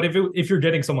traded. But if you're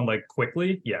getting someone like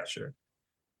Quickly, yeah, sure.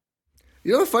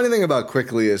 You know, the funny thing about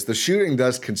Quickly is the shooting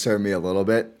does concern me a little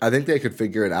bit. I think they could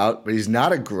figure it out, but he's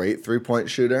not a great 3-point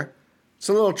shooter. It's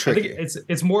a little tricky. I think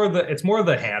it's more of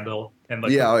the handle and like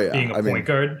being a point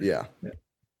guard. Yeah.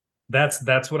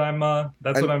 That's what I'm on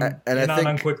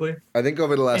Quickly. I think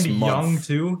over the last month, young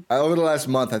too. Over the last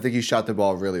month, I think he shot the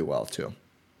ball really well too.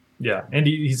 Yeah, and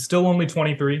he's still only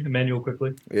 23, Emmanuel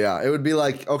Quickly. Yeah, it would be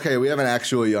like, okay, we have an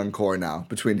actual young core now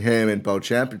between him and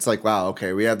Beauchamp. It's like, wow,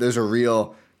 okay, there's a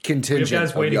real contingent we have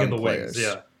guys of waiting young in the players. wings.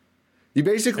 Yeah, you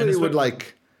basically would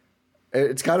like.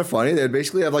 It's kind of funny. They'd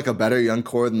basically have like a better young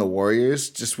core than the Warriors,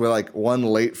 just with like one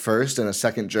late first and a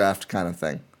second draft kind of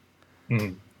thing.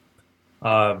 Mm-hmm.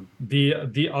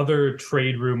 The other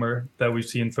trade rumor that we've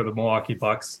seen for the Milwaukee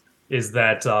Bucks is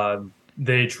that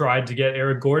they tried to get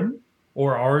Eric Gordon,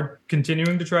 or are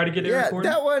continuing to try to get Eric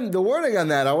Gordon. That one, the wording on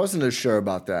that, I wasn't as sure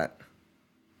about that.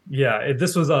 Yeah,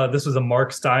 this was a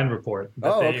Mark Stein report.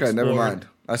 Oh, okay, never mind.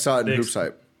 I saw it in Hoops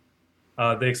Hype.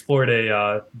 They explored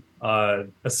a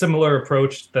similar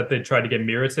approach that they tried to get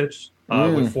Mirotic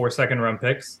with 4 second-round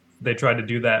picks. They tried to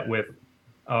do that with,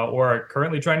 or are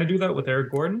currently trying to do that with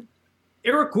Eric Gordon.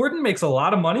 Eric Gordon makes a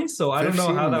lot of money, so I don't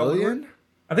know how that would work.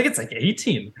 I think it's like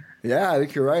 18. Yeah, I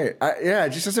think you're right. It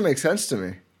just doesn't make sense to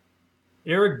me.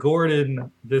 Eric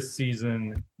Gordon this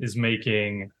season is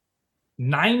making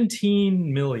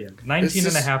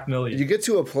 $19.5 million. You get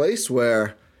to a place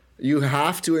where you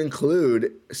have to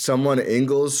include someone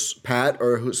Ingles, Pat,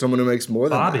 or someone who makes more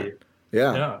than Bobby. that.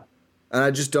 Yeah. And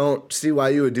I just don't see why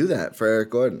you would do that for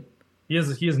Eric Gordon. He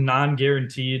has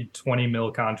non-guaranteed $20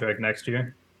 million contract next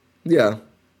year. Yeah.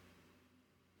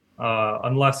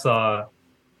 Unless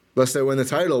they win the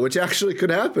title, which actually could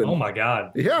happen. Oh my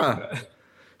God. Yeah.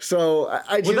 So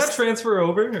I just... Would that transfer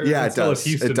over? Yeah, it does.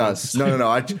 It does.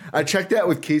 No. I checked that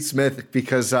with Keith Smith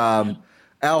because Al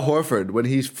Horford, when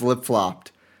he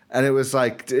flip-flopped, and it was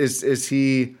like, is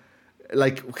he...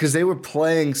 Like, because they were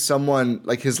playing someone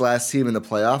like his last team in the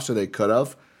playoffs, or they could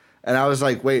have. And I was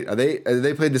like, wait,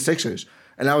 they played the Sixers?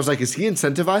 And I was like, is he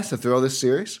incentivized to throw this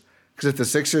series? Because if the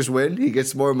Sixers win, he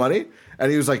gets more money. And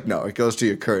he was like, no, it goes to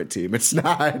your current team. It's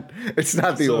not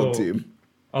the old team.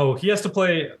 Oh, he has to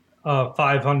play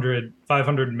 500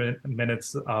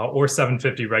 minutes or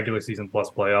 750 regular season plus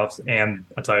playoffs and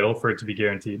a title for it to be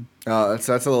guaranteed. Oh, that's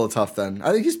a little tough then.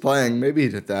 I think he's playing. Maybe he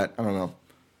did that. I don't know.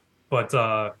 But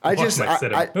I just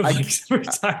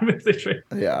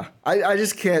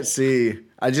can't see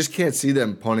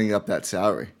them ponying up that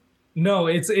salary. No,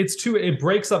 it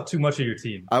breaks up too much of your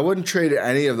team. I wouldn't trade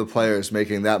any of the players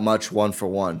making that much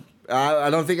 1-for-1. I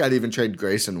don't think I'd even trade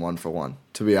Grayson 1-for-1,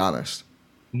 to be honest.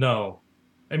 No.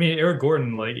 I mean, Eric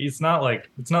Gordon, like it's not like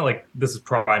this is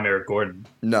prime Eric Gordon.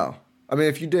 No. I mean,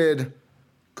 if you did,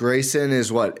 Grayson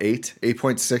is what,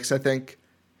 8.6, I think.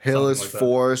 Hill is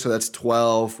 4, so that's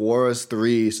 12. War is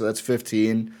 3, so that's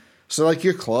 15. So like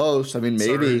you're close. I mean,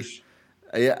 maybe. Surge.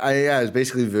 Yeah, it's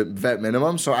basically vet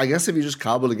minimum. So I guess if you just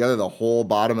cobble together the whole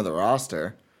bottom of the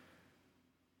roster,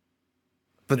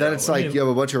 but then it's like you have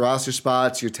a bunch of roster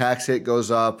spots, your tax hit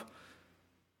goes up,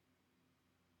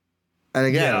 and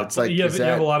again, it's like you have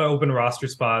a lot of open roster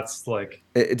spots. Like,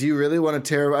 do you really want to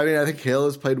tear? I mean, I think Hill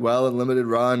has played well in limited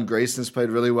run. Grayson's played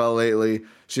really well lately.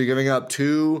 So you're giving up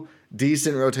 2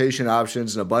 decent rotation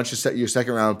options and a bunch of your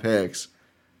second round picks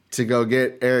to go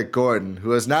get Eric Gordon,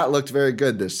 who has not looked very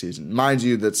good this season. Mind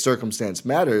you, that circumstance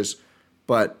matters,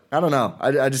 but I don't know.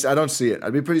 I don't see it.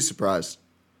 I'd be pretty surprised.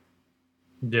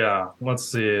 Yeah, let's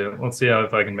see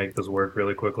if I can make this work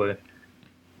really quickly.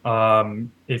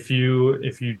 If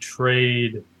you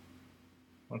trade,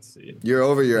 let's see. You're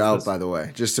over, you're out, by the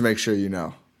way, just to make sure you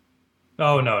know.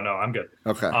 Oh no, I'm good.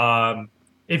 Okay.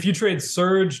 If you trade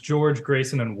Serge, George,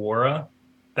 Grayson, and Wara,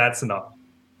 that's enough.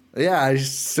 Yeah, I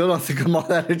still don't think I'm all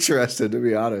that interested, to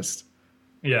be honest.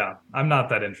 Yeah, I'm not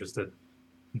that interested.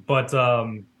 But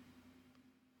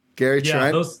Gary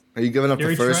Trent? Are you giving up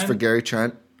the first Trent? for Gary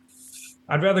Trent?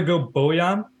 I'd rather go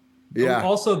Bojan. Yeah.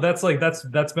 Also, that's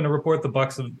been a report the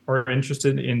Bucks are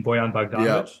interested in Bojan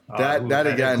Bogdanovic. Yeah.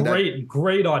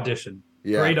 Great audition.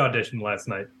 Yeah. Great audition last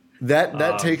night.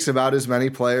 That takes about as many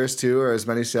players too, or as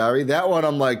many salary. That one,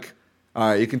 I'm like, all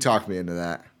right, you can talk me into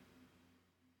that.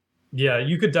 Yeah,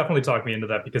 you could definitely talk me into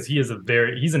that because he's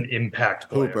an impact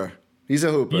player. Hooper. He's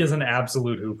a hooper. He is an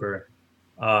absolute hooper.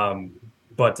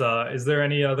 But is there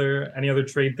any other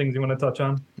trade things you want to touch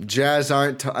on? Jazz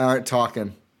aren't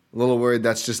talking. A little worried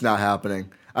that's just not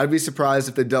happening. I'd be surprised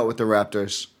if they dealt with the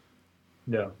Raptors.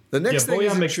 Yeah. The next thing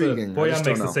is intriguing. Bojan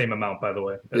makes the same amount, by the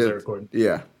way, as Eric Gordon.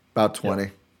 Yeah, about 20. Yeah.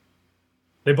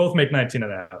 They both make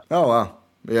 19.5. Oh wow.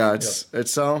 Yeah,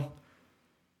 it's so.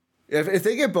 If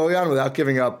they get Bojan without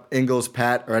giving up Ingles,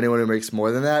 Pat, or anyone who makes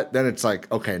more than that, then it's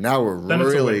like, okay, now we're then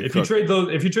really. If you trade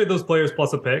those players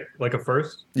plus a pick, like a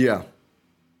first, yeah,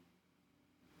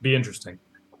 be interesting.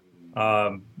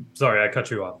 Sorry, I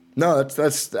cut you off. No,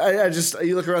 that's. I just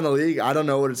you look around the league. I don't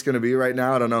know what it's going to be right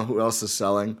now. I don't know who else is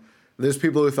selling. There's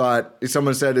people who thought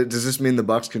someone said, "Does this mean the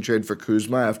Bucks can trade for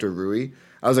Kuzma after Rui?"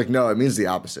 I was like, "No, it means the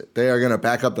opposite. They are going to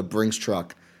back up the Brinks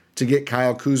truck to get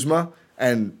Kyle Kuzma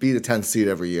and be the 10th seed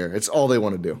every year. It's all they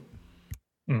want to do."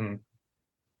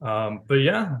 Mm-hmm. But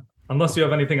yeah, unless you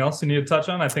have anything else you need to touch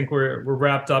on, I think we're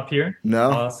wrapped up here.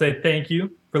 No. Say thank you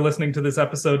for listening to this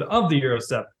episode of the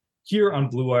Eurostep here on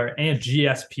Blue Wire and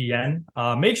GSPN.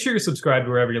 Make sure you're subscribed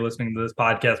wherever you're listening to this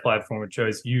podcast platform of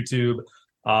choice, YouTube,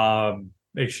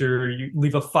 Make sure you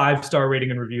leave a 5-star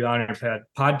rating and review on your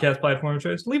podcast platform of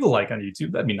choice. Leave a like on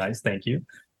YouTube. That'd be nice. Thank you.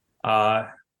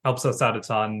 Helps us out a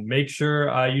ton. Make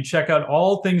sure you check out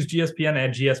all things GSPN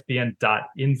at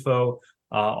gspn.info.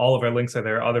 All of our links are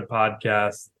there. Other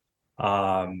podcasts,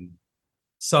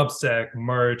 Substack,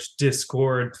 merch,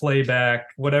 Discord, playback,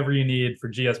 whatever you need for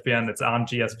GSPN, it's on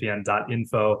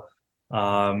gspn.info.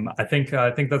 I think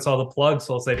that's all the plugs.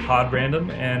 So I'll say pod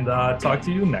random and talk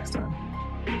to you next time.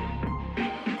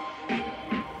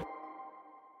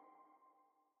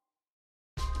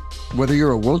 Whether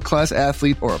you're a world-class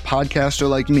athlete or a podcaster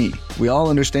like me, we all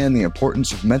understand the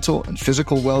importance of mental and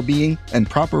physical well-being and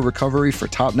proper recovery for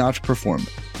top-notch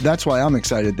performance. That's why I'm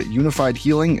excited that Unified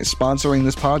Healing is sponsoring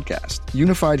this podcast.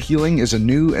 Unified Healing is a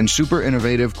new and super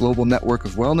innovative global network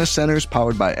of wellness centers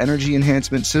powered by Energy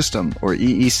Enhancement System, or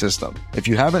EE System. If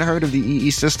you haven't heard of the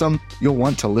EE System, you'll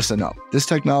want to listen up. This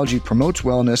technology promotes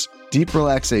wellness, deep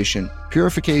relaxation,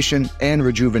 purification, and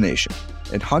rejuvenation.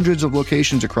 In hundreds of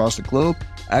locations across the globe,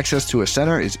 access to a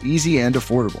center is easy and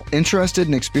affordable. Interested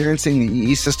in experiencing the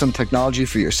EE System technology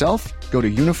for yourself? Go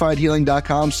to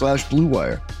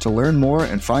unifiedhealing.com/bluewire to learn more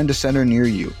and find a center near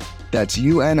you. That's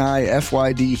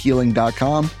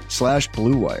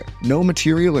unifydhealing.com/bluewire. No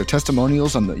material or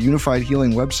testimonials on the Unified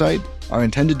Healing website are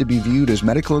intended to be viewed as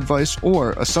medical advice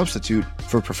or a substitute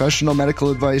for professional medical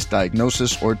advice,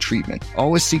 diagnosis, or treatment.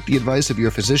 Always seek the advice of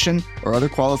your physician or other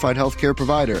qualified healthcare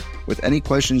provider with any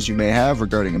questions you may have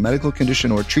regarding a medical condition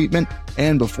or treatment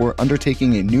and before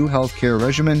undertaking a new healthcare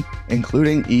regimen,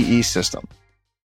 including EE System.